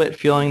a little bit,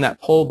 feeling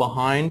that pull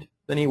behind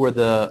the knee where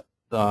the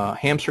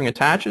hamstring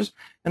attaches,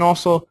 and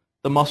also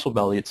the muscle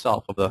belly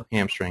itself of the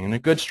hamstring. And a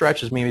good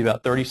stretch is maybe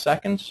about 30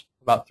 seconds,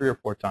 about 3 or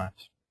 4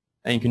 times.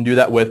 And you can do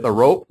that with a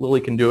rope. Lily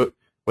can do it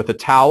with a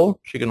towel.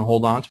 She can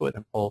hold onto it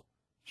and pull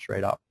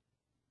straight up.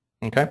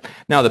 Okay.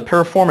 Now the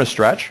piriformis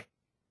stretch.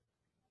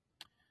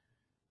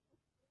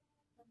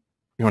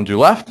 You want to do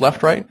left,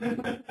 right?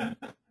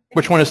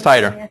 Which one is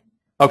tighter?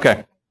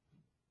 Okay.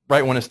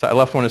 Right one is tight,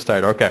 left one is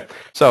tighter. Okay.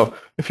 So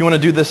if you want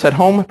to do this at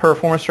home,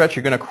 piriformis stretch,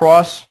 you're going to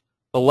cross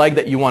the leg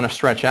that you want to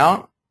stretch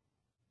out.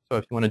 So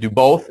if you want to do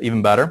both,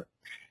 even better.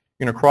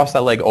 You're going to cross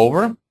that leg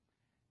over,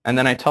 and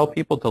then I tell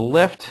people to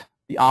lift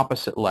the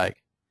opposite leg.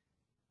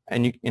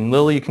 And in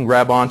Lily, you can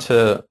grab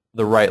onto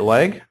the right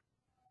leg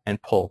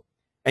and pull.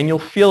 And you'll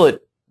feel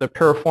it. The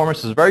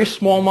piriformis is a very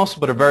small muscle,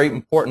 but a very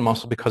important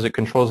muscle because it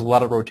controls a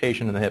lot of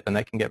rotation in the hip, and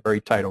that can get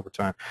very tight over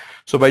time.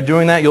 So by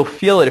doing that, you'll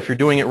feel it if you're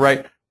doing it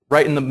right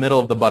in the middle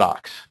of the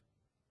buttocks.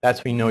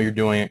 That's when you know you're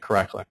doing it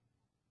correctly.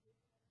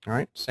 All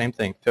right, same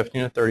thing,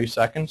 15 to 30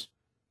 seconds,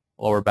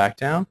 lower back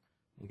down.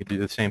 You can do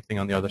the same thing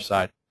on the other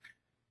side.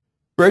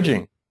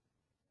 Bridging,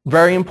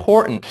 very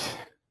important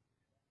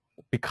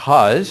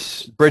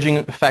because bridging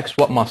affects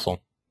what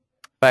muscle?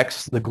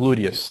 Affects the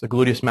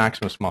gluteus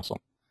maximus muscle.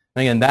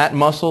 And again, that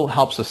muscle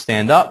helps us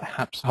stand up,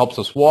 helps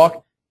us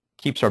walk,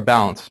 keeps our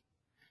balance.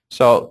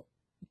 So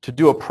to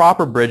do a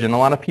proper bridge, and a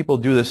lot of people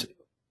do this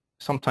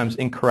sometimes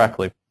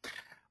incorrectly,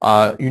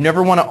 you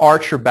never want to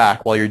arch your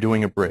back while you're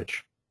doing a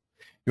bridge.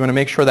 You want to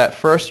make sure that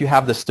first you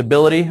have the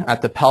stability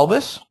at the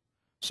pelvis,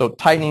 so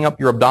tightening up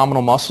your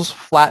abdominal muscles,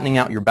 flattening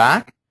out your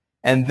back,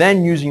 and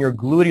then using your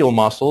gluteal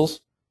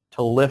muscles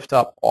to lift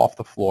up off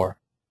the floor,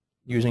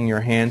 using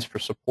your hands for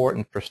support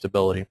and for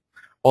stability.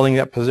 Holding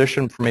that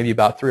position for maybe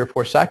about 3 or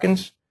 4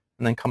 seconds,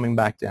 and then coming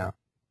back down.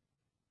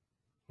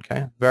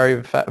 Okay,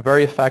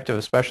 very effective,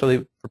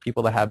 especially for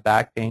people that have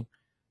back pain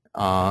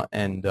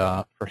and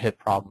for hip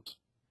problems.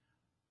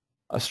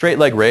 A straight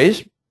leg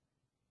raise.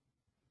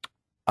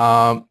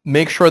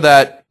 Make sure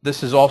that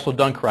this is also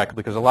done correctly,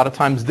 because a lot of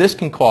times this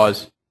can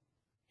cause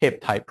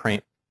hip type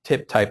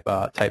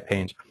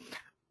pains.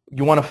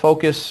 You want to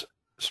focus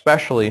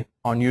especially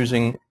on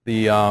using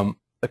the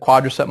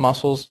quadricep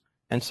muscles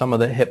and some of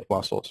the hip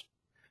muscles.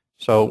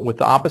 So with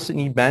the opposite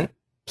knee bent,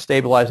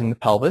 stabilizing the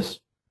pelvis.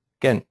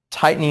 Again,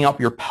 tightening up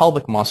your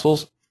pelvic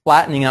muscles,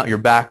 flattening out your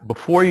back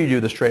before you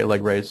do the straight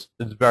leg raise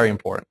is very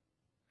important.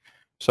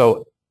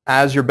 So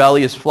as your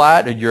belly is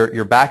flat, or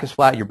your back is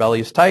flat, your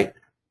belly is tight,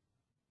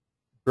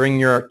 bring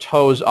your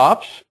toes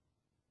up.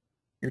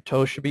 Your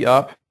toes should be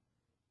up,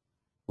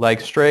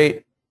 legs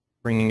straight,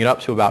 bringing it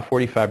up to about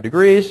 45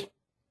 degrees,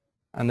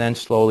 and then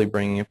slowly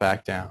bringing it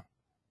back down.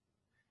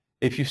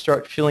 If you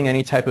start feeling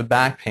any type of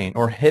back pain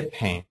or hip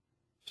pain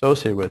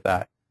associated with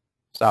that,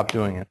 stop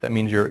doing it. That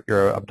means your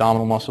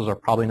abdominal muscles are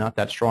probably not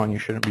that strong. You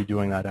shouldn't be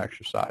doing that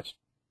exercise.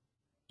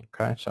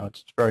 Okay, so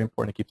it's very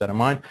important to keep that in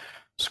mind.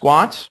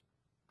 Squats.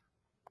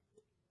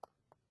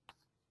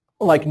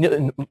 Like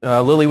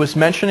Lily was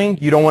mentioning,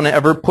 you don't want to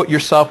ever put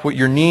yourself with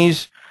your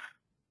knees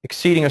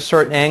exceeding a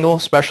certain angle,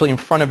 especially in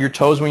front of your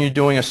toes when you're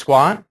doing a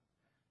squat.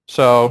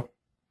 So,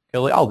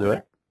 Lily, I'll do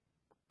it.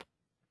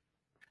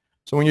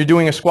 So when you're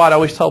doing a squat, I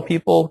always tell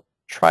people,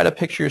 try to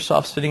picture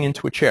yourself sitting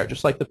into a chair,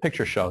 just like the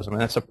picture shows. I mean,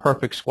 that's a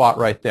perfect squat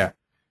right there.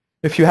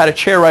 If you had a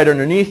chair right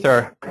underneath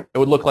her, it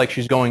would look like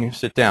she's going to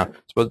sit down.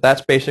 So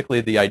that's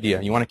basically the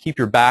idea. You want to keep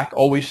your back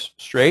always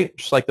straight,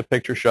 just like the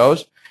picture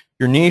shows.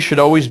 Your knees should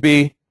always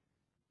be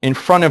in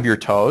front of your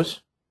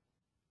toes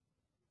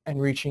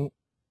and reaching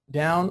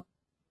down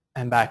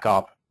and back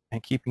up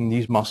and keeping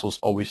these muscles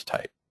always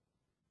tight.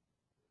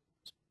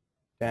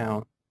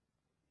 Down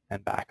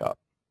and back up.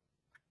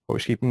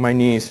 Always keeping my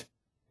knees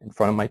in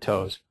front of my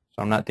toes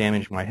so I'm not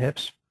damaging my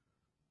hips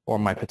or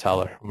my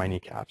patella or my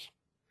kneecaps.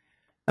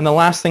 And the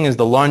last thing is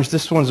the lunge.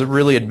 This one's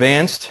really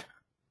advanced.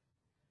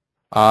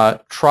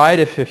 Try it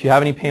if you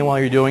have any pain while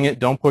you're doing it.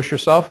 Don't push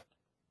yourself.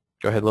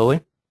 Go ahead,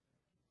 Lily.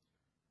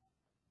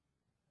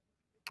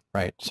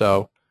 Right,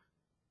 so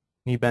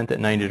knee bent at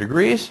 90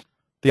 degrees.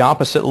 The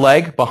opposite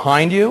leg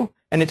behind you,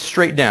 and it's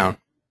straight down.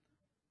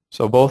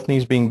 So both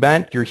knees being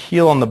bent. Your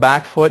heel on the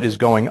back foot is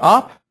going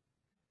up.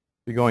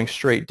 You're going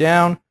straight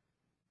down.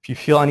 If you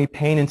feel any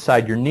pain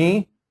inside your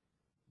knee,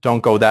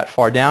 don't go that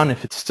far down.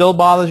 If it still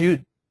bothers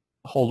you,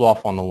 hold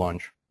off on the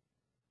lunge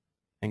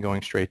and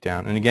going straight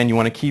down. And again, you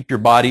want to keep your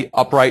body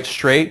upright,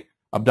 straight,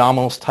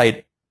 abdominals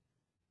tight.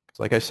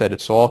 Like I said,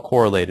 it's all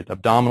correlated.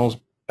 Abdominals,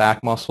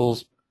 back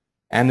muscles,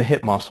 and the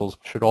hip muscles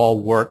should all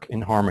work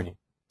in harmony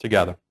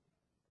together.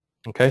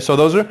 Okay, so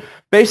those are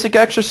basic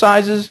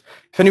exercises.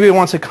 If anybody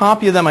wants a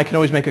copy of them, I can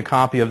always make a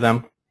copy of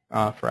them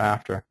for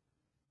after.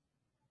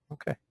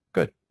 Okay,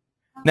 good.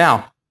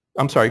 Now,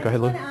 I'm sorry, go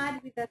ahead, Lou. I want to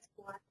add with the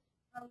squat.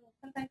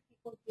 Sometimes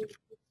people do the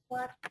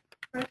squat.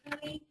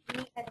 Personally,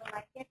 me, I don't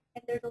like it.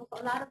 And there's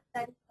also a lot of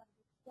studies on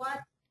the squat.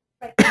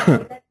 Right,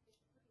 that's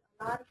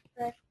a lot of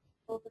stress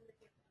over the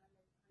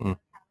hip.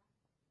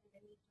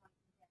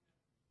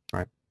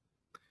 Right.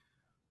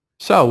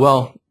 So,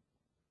 well,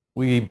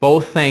 we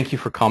both thank you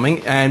for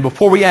coming. And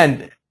before we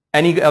end,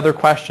 any other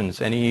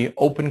questions? Any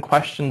open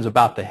questions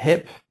about the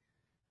hip?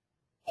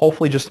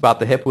 Hopefully just about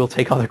the hip. We'll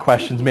take other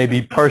questions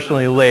maybe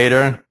personally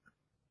later.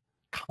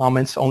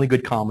 Comments, only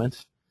good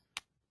comments.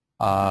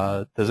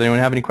 Does anyone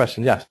have any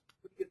questions? Yes.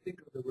 What do you think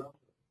of the rumba?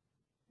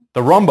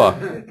 The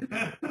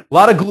rumba. A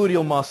lot of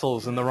gluteal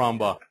muscles in the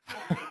rumba.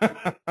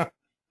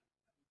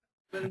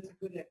 But it's a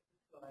good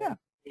exercise. Yeah,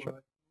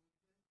 sure.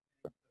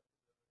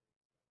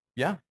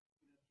 Yeah.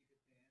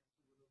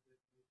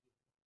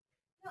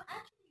 No,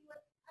 actually,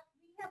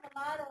 we have a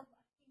lot of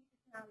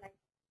activities now, like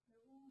the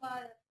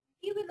Roomba.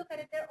 If we look at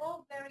it, they're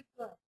all very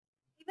good,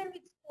 even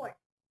with sports.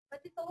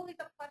 But it's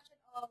always a question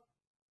of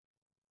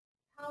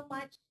how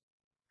much,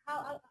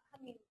 I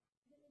mean,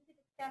 is it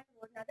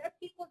accessible? Now, there are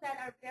people that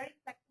are very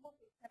flexible,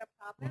 so it's not a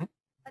problem.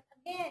 But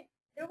again,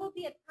 there will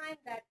be a time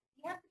that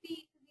you have to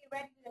be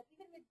ready with it,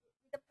 even with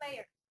the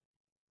players.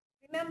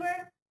 Remember,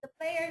 the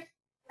players,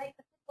 like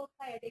the football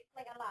player, they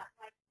play a lot.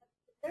 Like,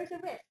 there's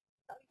a risk,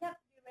 so you have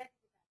to be ready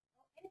with that.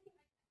 So anything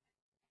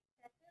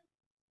like that,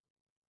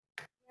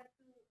 you have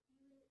to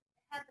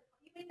have the,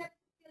 you may not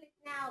feel it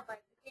now, but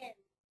again.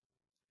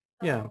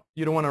 So, Yeah,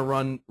 you don't want to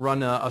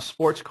run a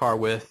sports car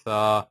with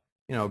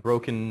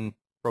broken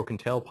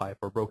tailpipe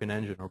or broken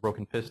engine or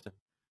broken piston.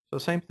 So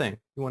same thing.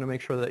 You want to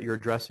make sure that you're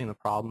addressing the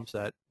problems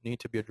that need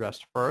to be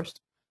addressed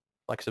first.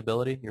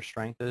 Flexibility, your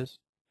strength is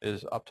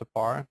up to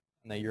par,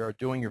 and that you're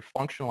doing your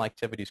functional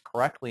activities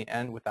correctly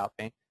and without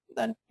pain. And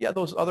then, yeah,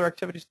 those other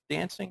activities,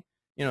 dancing,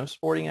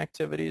 sporting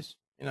activities,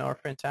 are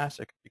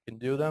fantastic. You can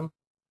do them.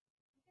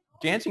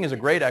 Dancing is a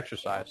great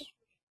exercise.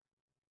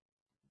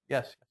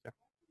 Yes.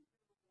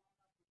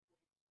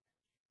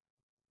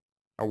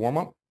 A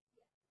warm-up?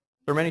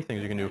 There are many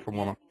things you can do for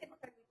warm-up.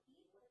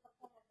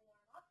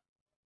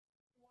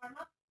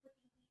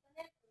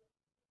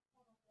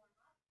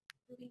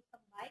 Doing some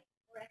light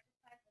or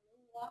exercise, a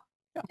little walk.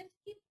 Yeah. Just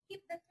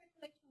keep the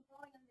circulation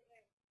going in the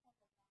area.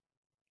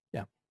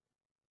 Yeah.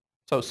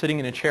 So sitting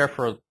in a chair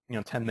for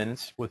 10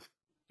 minutes with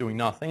doing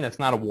nothing, that's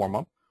not a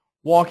warm-up.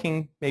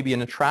 Walking maybe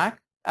in a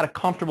track at a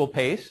comfortable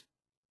pace,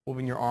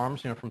 moving your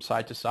arms from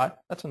side to side,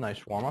 that's a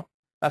nice warm-up.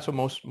 That's what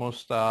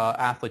most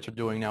athletes are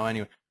doing now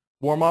anyway.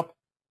 Warm-up,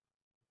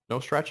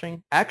 no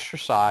stretching,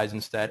 exercise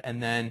instead,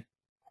 and then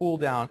cool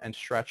down and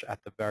stretch at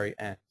the very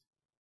end.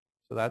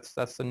 So that's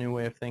the new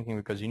way of thinking,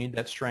 because you need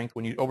that strength.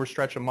 When you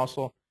overstretch a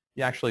muscle,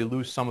 you actually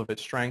lose some of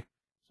its strength.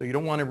 So you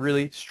don't want to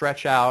really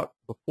stretch out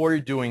before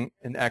you're doing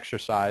an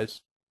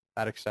exercise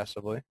that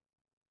excessively,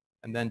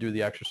 and then do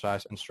the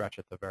exercise and stretch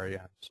at the very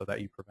end so that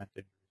you prevent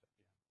injuries at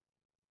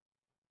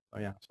the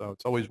end. So yeah, so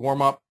it's always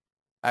warm up,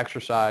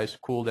 exercise,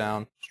 cool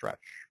down, stretch.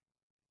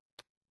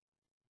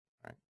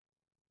 All right,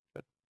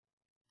 good.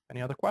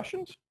 Any other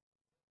questions?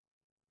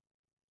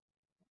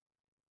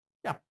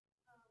 Yeah.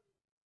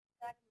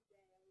 Back in the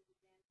day, I was a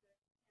dancer,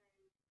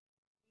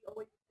 and we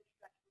always used to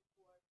stretch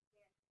before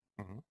dance.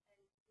 Mm-hmm. And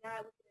now I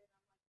look at it,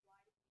 and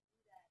I'm like,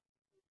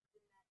 why did we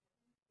do that? Because didn't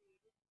that create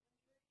injury?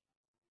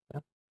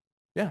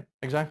 Yeah,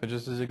 exactly.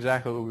 This is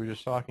exactly what we were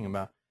just talking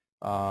about.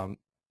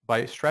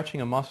 By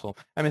stretching a muscle,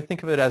 I mean,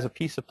 think of it as a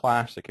piece of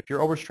plastic. If you're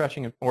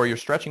overstretching or you're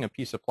stretching a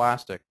piece of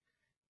plastic,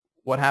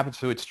 what happens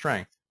to its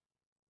strength?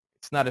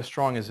 It's not as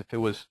strong as if it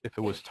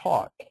was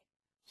taut.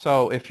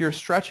 So if you're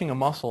stretching a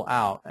muscle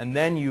out and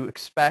then you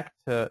expect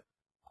to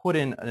put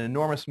in an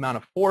enormous amount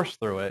of force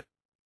through it,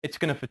 it's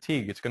going to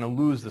fatigue. It's going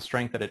to lose the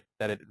strength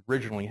that it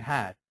originally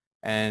had,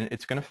 and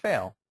it's going to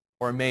fail,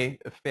 or it may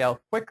fail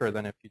quicker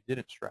than if you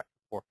didn't stretch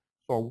before.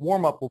 So a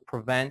warm-up will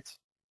prevent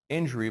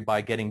injury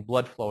by getting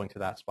blood flowing to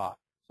that spot.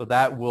 So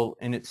that will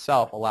in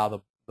itself allow the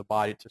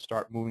body to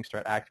start moving,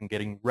 start acting,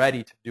 getting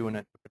ready to do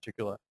a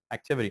particular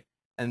activity.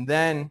 And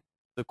then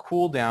The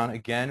cool down,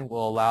 again,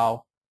 will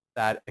allow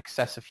that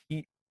excessive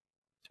heat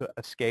to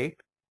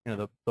escape,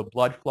 the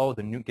blood flow,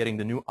 getting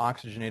the new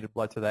oxygenated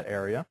blood to that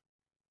area.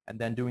 And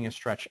then doing a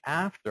stretch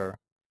after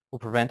will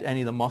prevent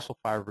any of the muscle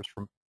fibers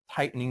from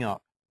tightening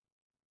up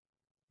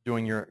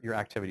doing your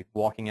activity,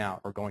 walking out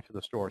or going to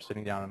the store,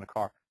 sitting down in the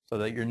car, so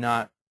that you're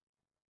not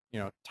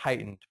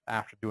tightened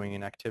after doing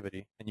an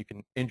activity, and you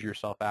can injure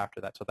yourself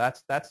after that. So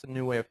that's the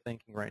new way of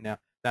thinking right now.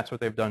 That's what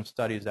they've done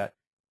studies that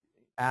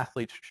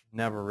athletes should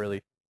never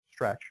really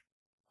stretch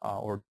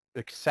or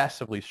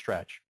excessively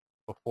stretch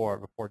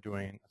before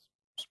doing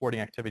a sporting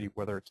activity,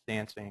 whether it's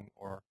dancing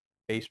or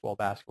baseball,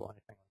 basketball,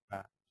 anything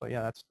like that. So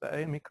yeah,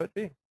 could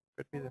be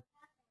the,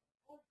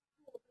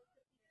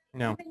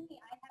 Even me,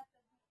 I have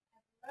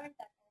learned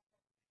that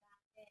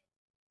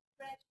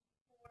stretch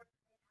before and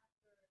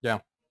after. Yeah.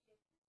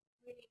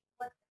 Really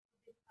what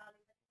this but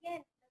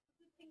again, that's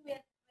the good thing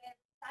with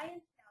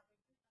science now.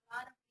 There's a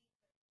lot of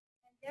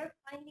research, and they're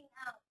finding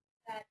out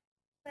that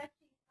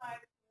stretching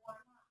starts to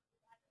warm up.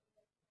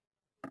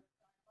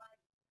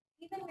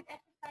 Even with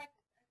exercises,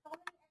 there's so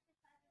many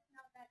exercises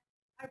now that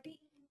are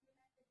being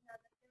implemented now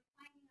that they're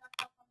finding out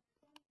how come they're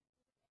doing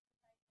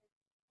exercises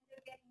and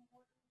they're getting more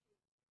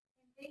injuries.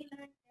 And they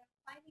learn, they're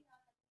finding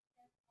out the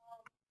sense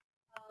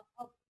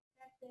of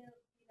excessive,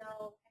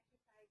 exercises,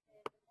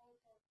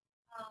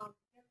 and also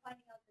they're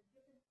finding out the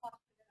different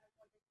postures that are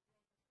more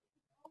detrimental.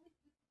 It's always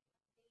good to be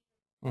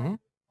updated. Mm-hmm.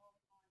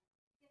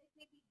 Because it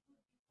may be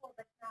good before,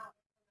 but now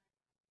it's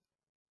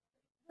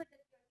good that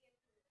you're here to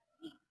at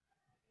least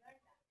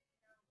learn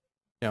that.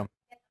 Yeah.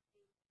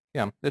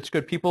 Yeah, it's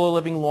good. People are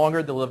living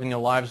longer. They're living their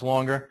lives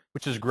longer,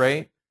 which is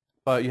great.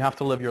 But you have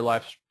to live your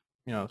life,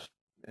 in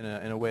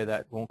a way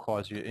that won't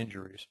cause you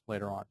injuries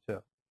later on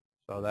too.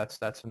 So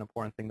that's an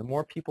important thing. The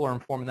more people are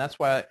informed, and that's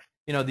why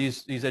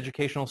these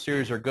educational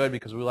series are good,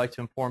 because we like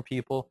to inform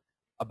people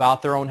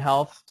about their own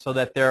health so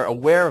that they're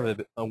aware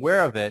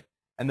of it.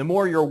 And the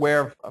more you're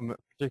aware of a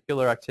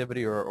particular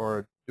activity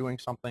or doing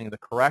something the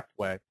correct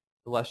way,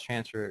 the less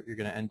chance you're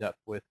going to end up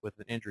with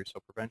an injury. So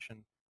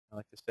prevention, I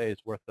like to say, is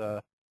worth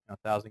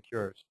 1,000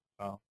 cures.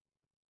 So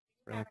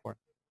really important.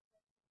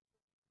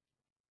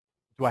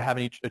 Do I have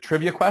any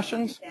trivia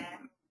questions?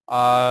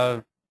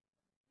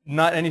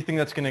 Not anything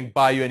that's going to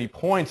buy you any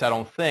points, I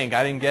don't think.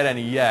 I didn't get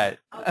any yet.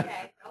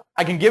 Okay.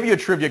 I can give you a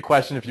trivia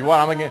question if you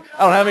want. I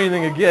don't have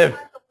anything to give.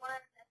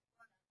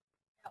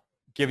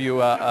 Give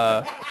you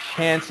a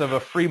chance of a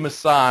free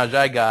massage.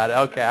 I got it.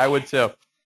 Okay, I would too.